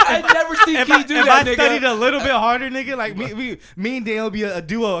 if I never see Key do that, nigga. I studied a little bit harder, nigga, like me and Dan will be a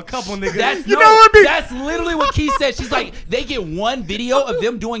duo, a couple, nigga. That's literally what Key said. She's like, they get one video of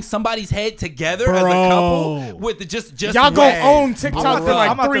them doing somebody's head together as a couple with just y'all gonna own TikTok for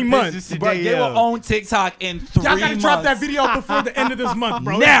like 3 months. Bro, they will own TikTok in 3 months. Y'all gotta drop that video before the end of this month,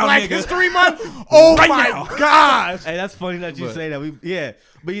 bro. Now, like nigga. it's 3 months. Oh Right my now. gosh. Hey, that's funny that you say that.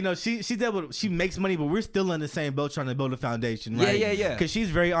 But you know, she's able. She makes money, but we're still in the same boat trying to build a foundation, right? Yeah. Because she's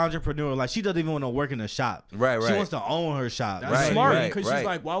very entrepreneurial. Like she doesn't even want to work in a shop. Right. She wants to own her shop. That's smart because she's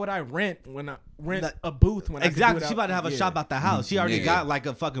like, why would I rent a booth when exactly? I She about to have a shop out the house. She already got like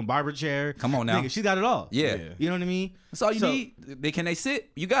a fucking barber chair. Come on now, nigga, she got it all. Yeah. You know what I mean? That's all you need. Can they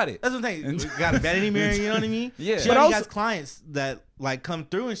sit? You got it. That's what I'm saying. We got a vanity mirror. You know what I mean? Yeah. She already has clients that like come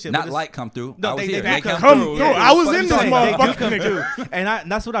through and shit. Not like come through. No, they come through. Yeah, I was in this motherfucker, nigga.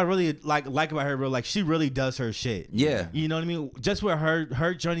 And that's what I really like about her, bro. Like she really does her shit. Yeah. You know what I mean? Just with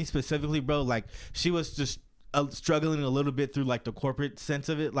her journey specifically, bro. Like she was just struggling a little bit through like the corporate sense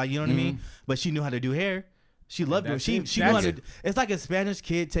of it. Like you know what I mean? But she knew how to do hair. She loved it. She knew how to. It's like a Spanish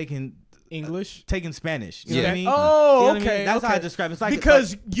kid taking Spanish. You know what I mean? Oh, you know what okay. I mean? That's how I describe it. It's like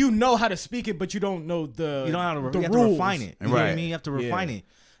because you know how to speak it, but you don't know the you know how to the you have rules. to refine it. You know what I mean? You have to refine it.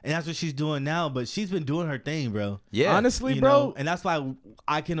 And that's what she's doing now, but she's been doing her thing, bro. Yeah. Honestly, you bro. know? And that's why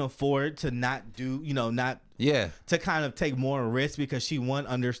I can afford to not do, to kind of take more risk because she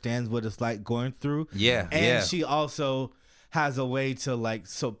understands what it's like going through. Yeah. And she also has a way to like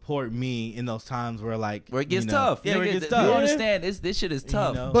support me in those times where it gets tough. Yeah, where it gets You tough. understand this shit is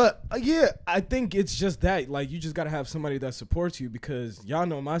tough. You know? But I think it's just that like you just gotta have somebody that supports you because y'all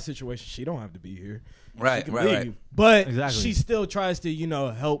know my situation. She don't have to be here. Right. But exactly. she still tries to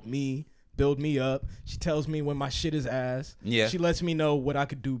help me build me up. She tells me when my shit is ass. Yeah. She lets me know what I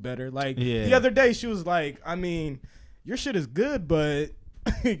could do better. Like the other day she was like, I mean, your shit is good, but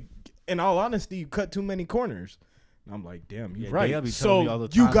in all honesty, you cut too many corners. And I'm like, damn, you're right. So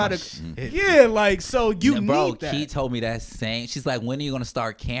you gotta, so you need that. Key told me that same. She's like, when are you gonna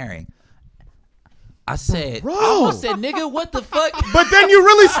start caring? I said, bro. I almost said, nigga, what the fuck? But then you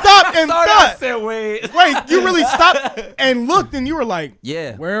really stopped and thought. I said, wait, you really stopped and looked, and you were like,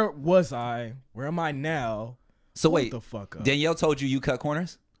 yeah, where was I? Where am I now? So wait, the fuck up. Danielle told you cut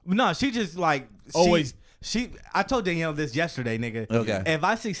corners? No, she just like always. I told Danielle this yesterday, nigga. Okay. If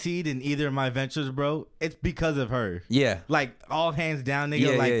I succeed in either of my ventures, bro, it's because of her. Yeah. Like all hands down,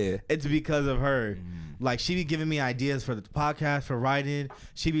 nigga. It's because of her. Like she be giving me ideas for the podcast, for writing.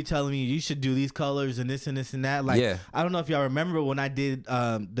 She be telling me you should do these colors and this and this and that. Like I don't know if y'all remember when I did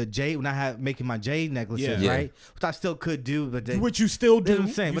the jade, when I had making my jade necklaces, right? Which I still could do, but which you still do. You know what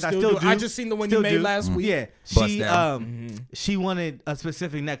I'm saying, but I still do. I just seen the one you made last week. Yeah, she wanted a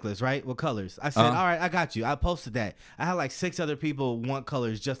specific necklace, right? With colors. I said, all right, I got you. I posted that. I had like 6 other people want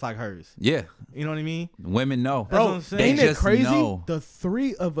colors just like hers. Yeah, you know what I mean. Women know, bro. Ain't it crazy? Know. The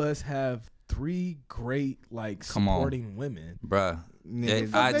 3 of us have 3 great like supporting women, bruh.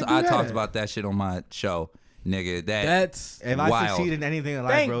 I talked about that shit on my show, nigga. That's if wild. I succeed in anything in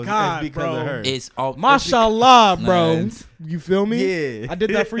life, bro, it's because of her. It's all mashallah, bro. You feel me? Yeah, I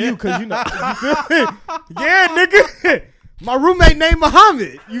did that for you because you know. You feel me? Yeah, nigga. My roommate named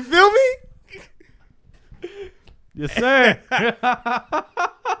Muhammad. You feel me? Yes, sir.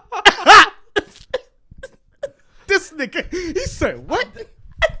 This nigga, he said what?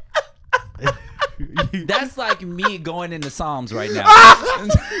 That's like me going into Psalms right now.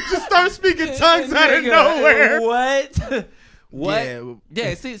 Just start speaking tongues out of nowhere. What? What?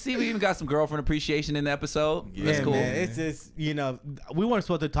 Yeah. See, we even got some girlfriend appreciation in the episode. Yeah, that's cool. Man, it's just we weren't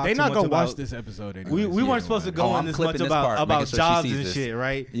supposed to talk. They're too not much gonna about, watch this episode anyway. We weren't supposed to go on this much about jobs and shit,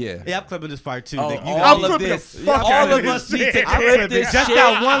 right? Yeah. I'm clipping this part too. All of this. All of us need to clip this just shit.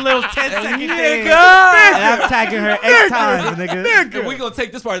 that one little 10-second thing. And I'm tagging her 8 times, nigga. We gonna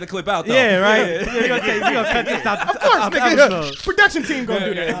take this part of the clip out, though. Yeah, right. We gonna cut this out. Of course, nigga. Production team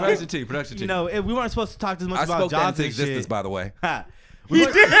gonna do that. Production team. No, we weren't supposed to talk this much I about spoke that jobs into and existence, shit. by the way. We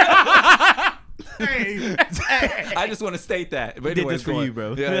did. I just want to state that. But did this for you,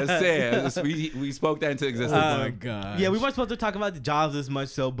 bro. Yeah, we spoke that into existence. Oh my god. Yeah, we weren't supposed to talk about the jobs as much,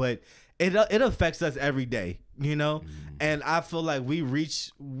 so but it affects us every day, you know. And I feel like we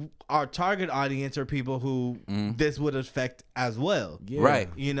reach our target audience are people who this would affect as well, right?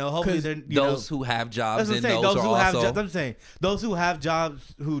 You know, hopefully those who have jobs and those who have jobs. I'm saying those who have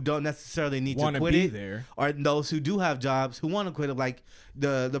jobs who don't necessarily need to quit it, there, or those who do have jobs who want to quit it, like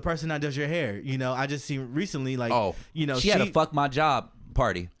the person that does your hair. You know, I just seen recently, like, you know, she had a fuck my job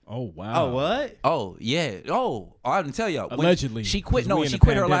party. Oh wow! Oh what? Oh yeah! Oh, I didn't tell y'all. Allegedly, she quit. No, she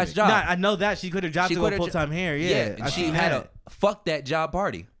quit her last job. Nah, I know that she quit her job to go full-time hair. Yeah, and she had a fuck that job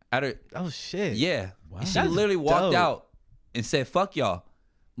party at her. Oh shit! Yeah, wow. She literally walked out and said, "Fuck y'all."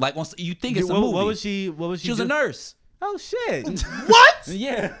 Like, once you think it's a movie. What was she? What was she? She was a nurse. Oh shit! What?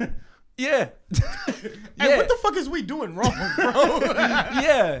 Yeah. Yeah. Hey, what the fuck is we doing wrong,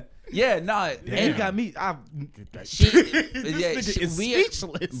 bro? Yeah, nah. You got me. Speechless.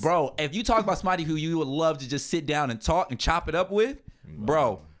 Bro, if you talk about somebody who you would love to just sit down and talk and chop it up with,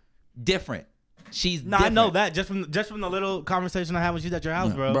 bro, different. She's different. I know that just from the little conversation I had when she's at your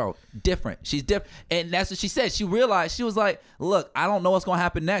house, bro. Bro, different. She's different, and that's what she said. She realized, she was like, "Look, I don't know what's gonna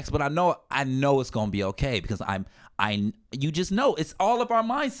happen next, but I know it's gonna be okay because you just know it's all of our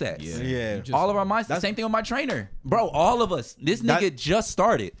mindsets. Yeah. All of our mindsets. Same thing with my trainer, bro. All of us. This nigga just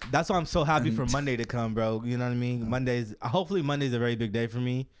started. That's why I'm so happy for Monday to come, bro. You know what I mean? Hopefully Monday's a very big day for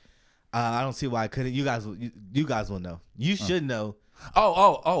me. I don't see why I couldn't. You guys will know. You should know.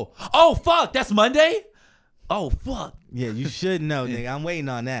 Oh, fuck. That's Monday? Oh, fuck. Yeah, you should know, nigga. I'm waiting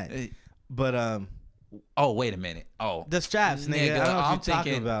on that. But oh, wait a minute. Oh, the straps, nigga. I don't know what you're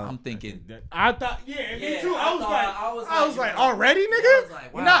talking about. I'm thinking. I thought, me too. I was like, already, nigga?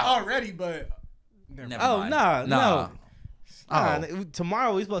 Like, wow. Not already, but. No.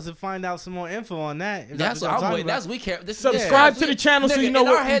 Tomorrow we supposed to find out some more info on that. That's what I'm waiting. That's we care. Subscribe to the channel so you know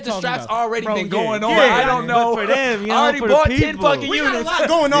what we're talking about. The straps already been going on. Yeah, I don't know. For them, you I already bought 10 fucking units. We got a lot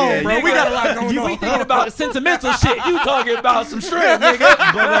going on, bro. We got a lot going on. You be thinking about sentimental shit. You talking about some shrimp, nigga.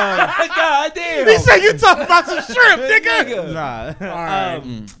 But God damn. He said you talking about some shrimp, nigga. Nah. All right.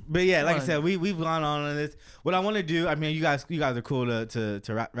 But yeah, like I said, we've gone on this. What I want to do, I mean, you guys are cool to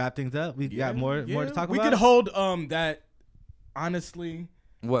wrap things up. We got more to talk about. We could hold that. Honestly,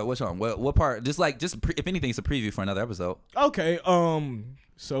 what's on? What part? Just if anything, it's a preview for another episode. Okay.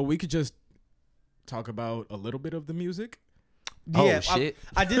 So we could just talk about a little bit of the music. Yeah, shit.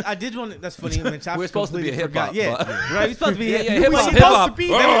 I did want to. That's funny. We're supposed to be a hip hop. Yeah, right. We're supposed to be hip hop.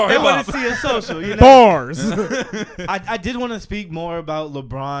 They want to see us social. You know? Bars. I did want to speak more about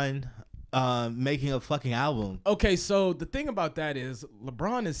LeBron making a fucking album. Okay, so the thing about that is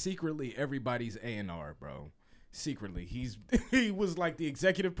LeBron is secretly everybody's A&R, bro. Secretly, he was like the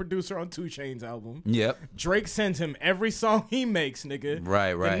executive producer on 2 Chainz album. Yep. Drake sends him every song he makes, nigga.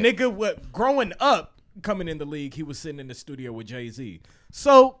 Right. The nigga, growing up, coming in the league, he was sitting in the studio with Jay-Z.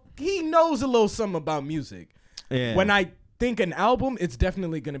 So he knows a little something about music. Yeah. When I think an album, it's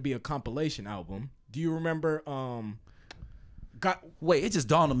definitely going to be a compilation album. Do you remember Wait, it just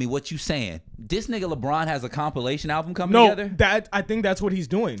dawned on me what you saying. This nigga LeBron has a compilation album coming No, together? I think that's what he's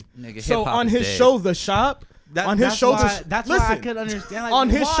doing. Nigga, so hip-hop on is his dead. show, The Shop, That's why I could understand. Like, on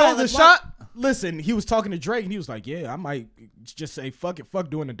his why? show, Like, The why? Shop, listen, he was talking to Drake and he was like, yeah, I might just say fuck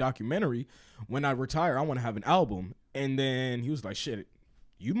doing a documentary. When I retire, I want to have an album. And then he was like, shit,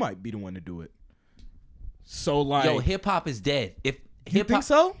 you might be the one to do it. So like, Yo, hip hop is dead. If you hip think hop,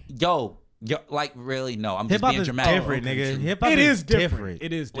 so? yo, like really? No, I'm just Hip hop being is dramatic. different, nigga. Hip hop It is different.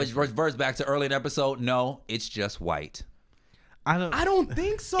 It is Which different. verse back to earlier in the episode? No, it's just white. I don't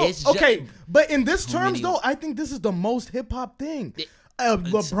think so. It's Okay, just but in this terms many- though, I think this is the most hip hop thing. It- A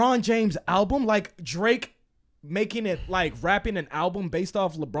LeBron James album, like Drake making it like rapping an album based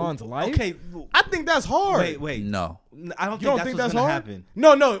off LeBron's life. Okay, I think that's hard. wait. No. I don't You don't think think that's that's what's gonna hard? happen.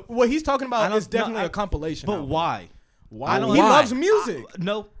 No. What he's talking I about don't- is definitely no, a compilation. But album. why? Why? don't- He Why? loves music.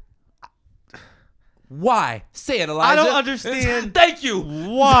 No, Why? Say it, Elijah. I don't understand. Thank you.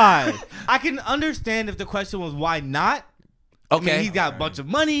 Why? I can understand if the question was why not. Okay. I mean, he's got a bunch of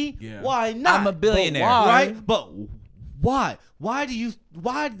money. Yeah. Why not? I'm a billionaire. But why? Why? Right? But why?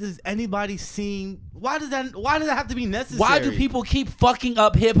 Why does anybody seem? Why does that have to be necessary? Why do people keep fucking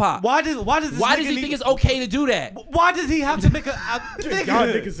up hip hop? Why does this Why nigga does he need- think it's okay to do that? Why does he have to make a Y'all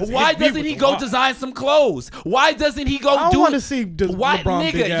nigga? niggas is Why hit me doesn't with he the go why. design some clothes? Why doesn't he go I don't do want to it? see Why, LeBron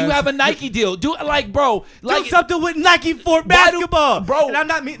nigga? big You ass. have a Nike deal. Do it like, bro. Like Do something with Nike for do- basketball, bro. And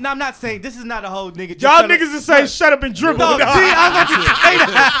I'm not saying this is not a whole nigga. just Y'all shut up. niggas is saying shut up and dribble. No, see, I was about to say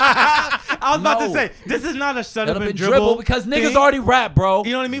that. I was about to No. say this is not a shut Shut up up and and dribble dribble because niggas thing. already rap, bro.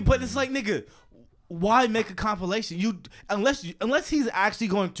 You know what I mean? But it's like, nigga, why make a compilation? Unless he's actually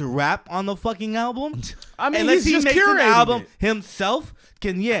going to rap on the fucking album. I mean, unless he's he just makes an curating album it. himself.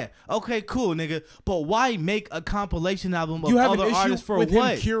 Okay, cool, nigga. But why make a compilation album of You have an other issue artists for with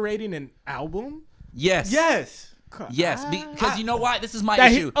what? him curating an album? Yes. Yes. Yes, because you know why? This is my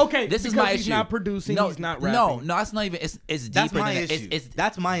That he- issue. okay, this is because my he's issue. not producing, No, he's not No, rapping. no, that's not even. It's deeper That's my than that. issue.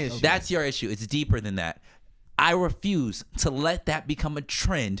 That's my issue. That's your issue. It's deeper than that. I refuse to let that become a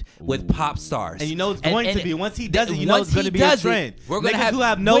trend with pop stars. And you know it's going to be. Once he does it, you know once it's going he to be a does it, trend. we're gonna Niggas have who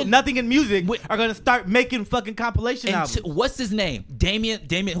have nothing in music are going to start making fucking compilation and albums. what's his name? Damian.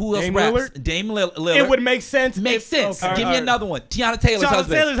 Who else Dame raps? Lillard? Dame Lillard. It would make sense. Makes sense. Okay, Give me alright. another one. Tiana Taylor's Charles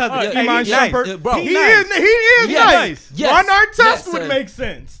husband. Taylor's husband. Iman He's nice. Shumpert. Bro. He Nice. is Yes. nice. Yes. Ron Artest Yes, would sir. make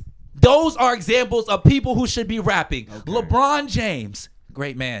sense. Those are examples of people who should be rapping. LeBron James,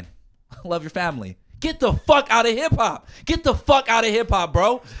 great man. Love your family. Get the fuck out of hip hop. Get the fuck out of hip hop,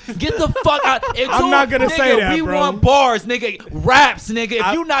 bro. Get the fuck out. I'm not gonna nigga, say that, we bro. want bars, nigga. Raps, nigga.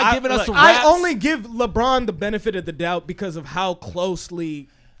 If you're not giving us look, some I raps, only give LeBron the benefit of the doubt because of how closely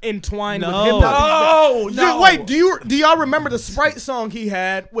entwined with No. hip hop. No. Wait, do y'all remember the Sprite song he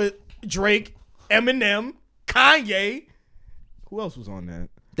had with Drake, Eminem, Kanye? Who else was on that?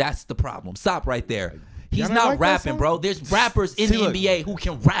 That's the problem. Stop right there. He's Y'all not not like that rapping, song? bro. There's rappers in See, the look. NBA who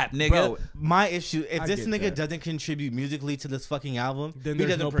can rap, nigga. Bro, my issue, if I this get nigga that. doesn't contribute musically to this fucking album, Then if he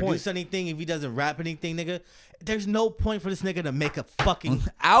there's doesn't no produce point. anything, if he doesn't rap anything, nigga, there's no point for this nigga to make a fucking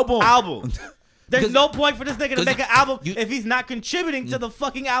Album. There's Because- no point for this nigga to 'cause make an album you- if he's not contributing to the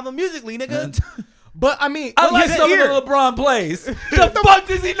fucking album musically, nigga. But I mean, I like his some ear- of the LeBron plays. The fuck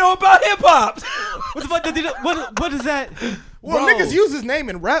does he know about hip hop? What the fuck did he do? What is that? Well, Bro. niggas use his name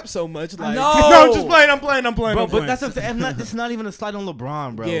in rap so much. Like, No. no, just playing. I'm playing. Bro, but that's what I'm saying. It's not even a slight on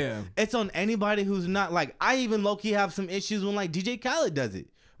LeBron, bro. Yeah. It's on anybody who's not like. I even low key have some issues when like DJ Khaled does it.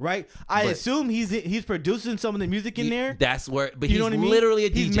 Right? I But- assume he's producing some of the music in there. That's where, but You he's know what I mean? literally a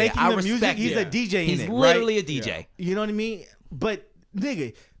DJ. He's making I the music. respect He's it. a DJ in He's it, right? literally a DJ. You know what I mean? But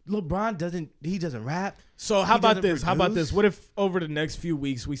nigga, LeBron doesn't rap. So how He about doesn't this? How about produce. this? What if over the next few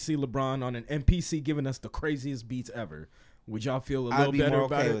weeks we see LeBron on an MPC giving us the craziest beats ever? Would y'all feel a little I'd be better more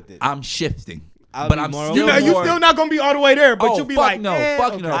about okay it? with it. I'm shifting, I'll but be I'm more still okay. You more. still not gonna be all the way there, but Oh, you'll be fuck like, no, eh,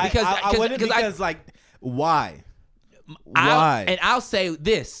 fuck okay. no. Because I wouldn't because like why? I'll, Why? I'll say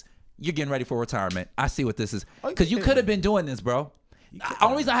this: you're getting ready for retirement. I see what this is because you yeah. could have been doing this, bro. The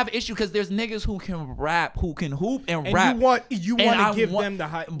only reason I have an issue because there's niggas who can rap, who can hoop and And rap. you And want I to give want- them the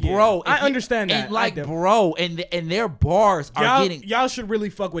high, bro. Yeah. I if you- understand that. And like, I do. bro, and their bars are y'all, getting y'all should really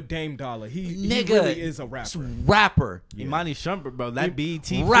fuck with Dame Dollar. He nigga. really is a rapper. Rapper. Imani Shumpert, bro, that BET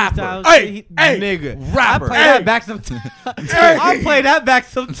Rapper. freestyle Hey, shit, hey, nigga, rapper. I play Hey. that back sometimes. I play that back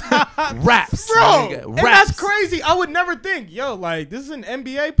sometimes. Raps, Bro, nigga, and raps. that's crazy. I would never think, yo, like this is an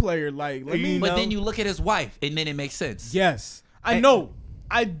NBA player. Like, let me. You But know? then you look at his wife, and then it makes sense. Yes, I know.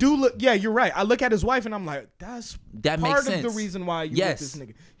 I do look. Yeah, you're right. I look at his wife and I'm like, that's That part makes of sense. the reason why you Yes. get this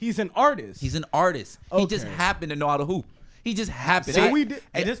nigga. He's an artist. He's an artist. He just Okay. happened to know how to hoop. He just happened. So I we did-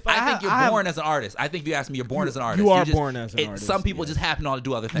 I think you're born as an artist. I think if you ask me, you're born as an artist. You are just, born as an artist. Some people just happen on to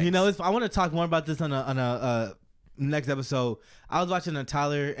do other things. You know, I want to talk more about this on a next episode. I was watching a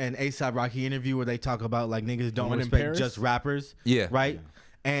Tyler and A$AP Rocky interview where they talk about like niggas don't respect just rappers. Yeah. Right? Yeah.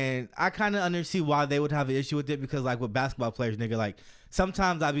 And I kind of understand why they would have an issue with it because like with basketball players, nigga, like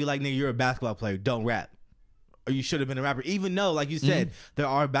sometimes I'd be like, nigga, you're a basketball player, don't rap. Or you should have been a rapper. Even though, like you said, there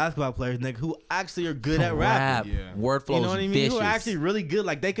are basketball players, nigga, who actually are good at rapping. Yeah. Word flows, you know what I mean? vicious. Who are actually really good.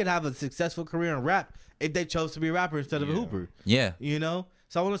 Like they could have a successful career in rap if they chose to be a rapper instead of a hooper. Yeah. You know?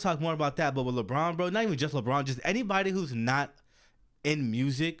 So I want to talk more about that. But with LeBron, bro, not even just LeBron, just anybody who's not in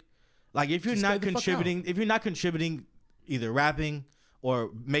music, like if you're not contributing either rapping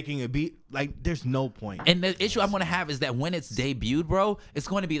or making a beat, like there's no point. And the issue I'm going to have is that when it's debuted, bro, it's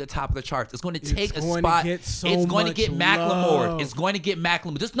going to be the top of the charts. It's going to take a spot. It's going to get Macklemore. It's going to get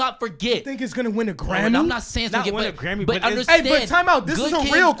Macklemore. Just not forget. You think it's going to win a Grammy? And I'm not saying it's not going win a Grammy, but understand. Hey, but time out. This is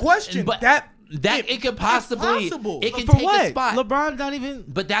a real question. But it could possibly. It can take a spot. LeBron's not even.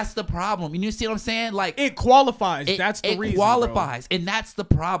 But that's the problem. You see what I'm saying? Like it qualifies. That's the reason. It qualifies, and that's the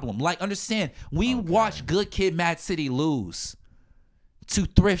problem. Like understand, we watched Good Kid, Mad City lose to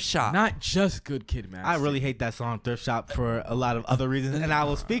Thrift Shop. Not just Good Kid, Mad City. I really hate that song Thrift Shop for a lot of other reasons, and I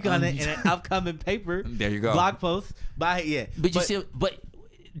will speak on it in an upcoming paper. There you go. Blog post. But you see, but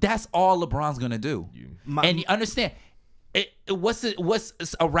that's all LeBron's gonna do. And you understand. What's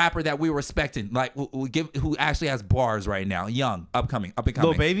a rapper that we're respecting, like who actually has bars right now, young, upcoming, up and coming?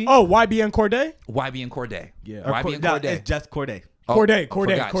 Lil Baby. Oh, YBN Cordae. YBN Cordae. Yeah. YBN Cordae. It's just Cordae. Cordae.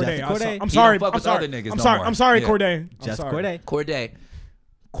 Cordae. I'm sorry. I'm sorry, Yeah. Cordae. Just Cordae.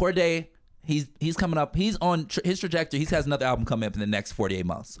 Cordae. He's coming up. He's on his trajectory. He has another album coming up in the next 48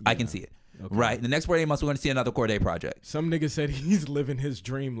 months. I can see it. Okay. Right, in the next 48 months, we're going to see another Cordae project. Some nigga said he's living his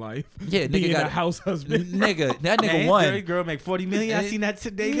dream life. Yeah, nigga being got a house husband. Nigga, that nigga Man, won. His girl make 40 million. I seen that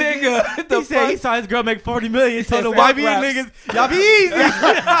today. Nigga, He said he saw his girl make 40 million. So the said YBN niggas, y'all be easy.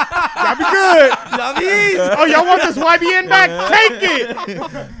 Y'all be good. Y'all be easy. Oh, y'all want this YBN back? Take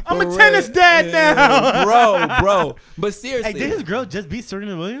it. I'm a tennis dad now. bro. But seriously, Hey, did his girl just beat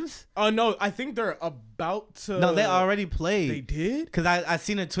Serena Williams? Oh no, I think they're about to. No, they already played. They did? Because I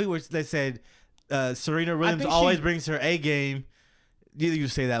seen a tweet where they said Serena Williams think always she- brings her A game. You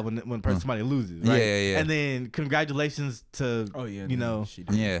say that when somebody loses, right? Yeah. And then congratulations to you know. she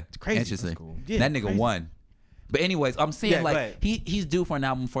did. yeah, It's crazy. Interesting. That's cool. Yeah, that nigga crazy. won. But anyways, I'm saying Yeah, go like ahead. he's due for an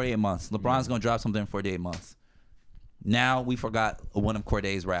album in 48 months. LeBron's gonna drop something in 48 months. Now we forgot one of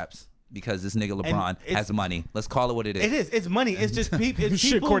Cordae's raps because this nigga LeBron has money. Let's call it what it is. It is. It's money. It's just people. It's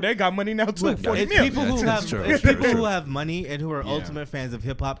Shit, people. Cordae got money now too. Look, 40 it's mil. people who That's have true. it's That's people true. who have money and who are ultimate fans of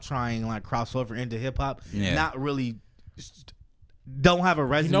hip hop, trying like crossover into hip hop. Yeah. Not really. Don't have a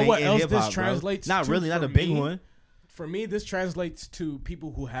resume. You know what in else hip-hop, this translates bro. Not to really. Not for a big me? one. For me, this translates to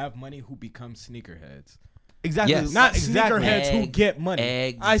people who have money who become sneakerheads. Exactly. Yes. Not exactly. sneakerheads who get money.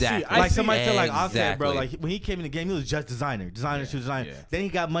 Exactly. I Like see. somebody said, like Offset, bro. Exactly. Like when he came in the game, he was just designer, shoe designer. Yeah. Then he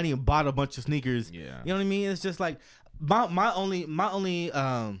got money and bought a bunch of sneakers. Yeah. You know what I mean? It's just like my only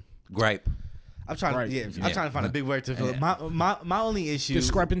Gripe. I'm trying I'm trying to find a big word to fill it. My only issue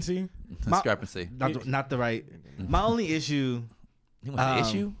Discrepancy. Discrepancy. not the right. My only issue. He went to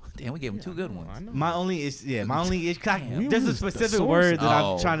issue. Damn, we gave him two good ones. My only issue. My only issue. We There's a used the specific source. word that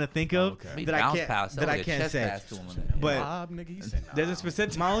Oh. I'm trying to think of Okay. that I can't say. But Nigga, he said, there's a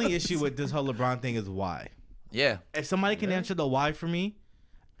specific. My only issue with this whole LeBron thing is why. Yeah. If somebody can answer the why for me,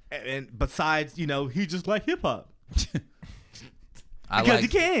 and besides, he just like hip hop. Because he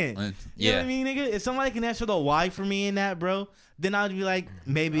can. You know what I mean, nigga? If somebody can answer the why for me in that, bro, then I'd be like,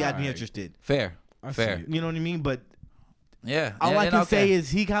 maybe I'd be interested. Fair. I Fair. see it. You know what I mean? But Yeah. all I can say is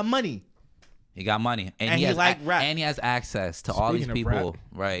he got money. he got money, and, And he has like rap. and he has access to all these Speaking of people. rap,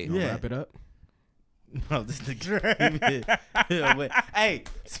 Right. You wanna Yeah. wrap it up. Bro, this nigga. Yeah, but, hey,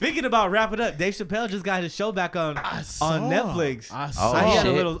 speaking about wrap it up, Dave Chappelle just got his show back on Netflix. I Oh, saw. He had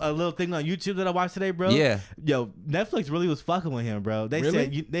shit. a little thing on YouTube that I watched today, bro. Yeah. Yo, Netflix really was fucking with him, bro. They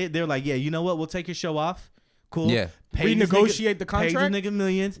Really? said they're like, yeah, you know what? We'll take your show off. Cool. Yeah. Pay this Renegotiate the Pay contract? this nigga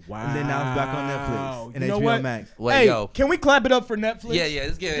millions. Wow. And then now it's back on Netflix and You know HBO what? Max. Wait, Hey, yo. can we clap it up for Netflix? Yeah.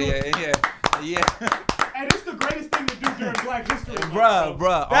 Let's get it. Yeah. And it's the greatest thing to do during Black History Month,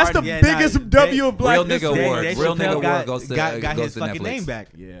 Bruh. That's the Yeah, biggest nah, W of Black Real nigga History. award. Dave Real Chappelle nigga award got goes to got goes his to fucking Netflix. name back.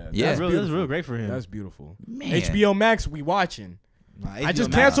 Yeah, Yeah. That's beautiful. real great for him. That's beautiful. Man. HBO Max, we watching. Nah, I just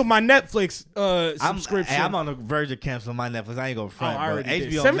HBO Max. canceled my Netflix subscription. I'm on the verge of canceling my Netflix. I ain't gonna front, I bro. already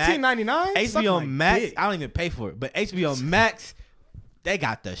did. HBO Max. $17.99? HBO Max. I don't even pay for it, but HBO Max, they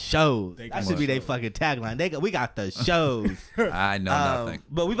got the shows. That should be their fucking tagline. We got the shows. I know nothing.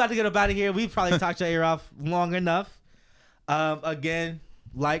 But we about to get up out of here. We probably talked your ear off long enough. Again,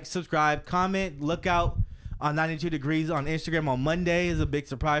 like, subscribe, comment. Look out on 92 Degrees on Instagram on Monday. Is a big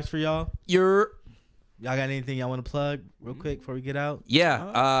surprise for y'all. Y'all got anything y'all want to plug real quick before we get out?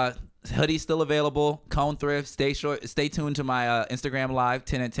 Yeah. Hoodie's still available. Cone Thrift. Stay tuned to my Instagram live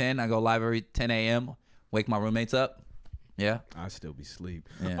 10 at 10. I go live every 10 a.m. Wake my roommates up. Yeah. I still be asleep.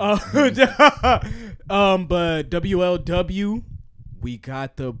 Yeah. But WLW, we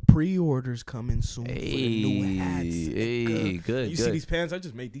got the pre-orders coming soon for the new hats. Hey, good. You see these pants? I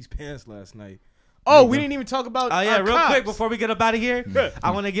just made these pants last night. Oh, we didn't even talk about. Oh yeah, our real cops. quick before we get up out of here, I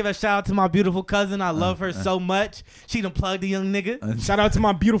want to give a shout out to my beautiful cousin. I love her so much. She done plugged the young nigga. Shout out to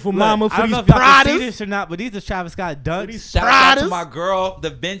my beautiful mama for I don't these know if y'all can see Pradas. this or not, but these are Travis Scott dunks. Shout out to my girl, the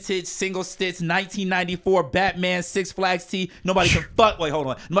vintage single stitch 1994 Batman Six Flags tee. Nobody can fuck. Wait, hold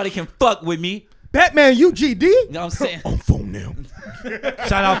on. Nobody can fuck with me. Batman UGD. You know what I'm saying? On phone now.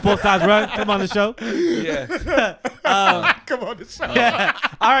 Shout out Full Size Run. Come on the show. Yeah. Come on the show.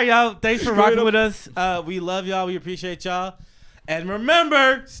 All right, y'all. Thanks for rocking with us. We love y'all. We appreciate y'all. And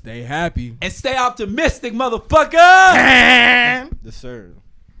remember, Stay happy and stay optimistic, motherfucker. yes, sir.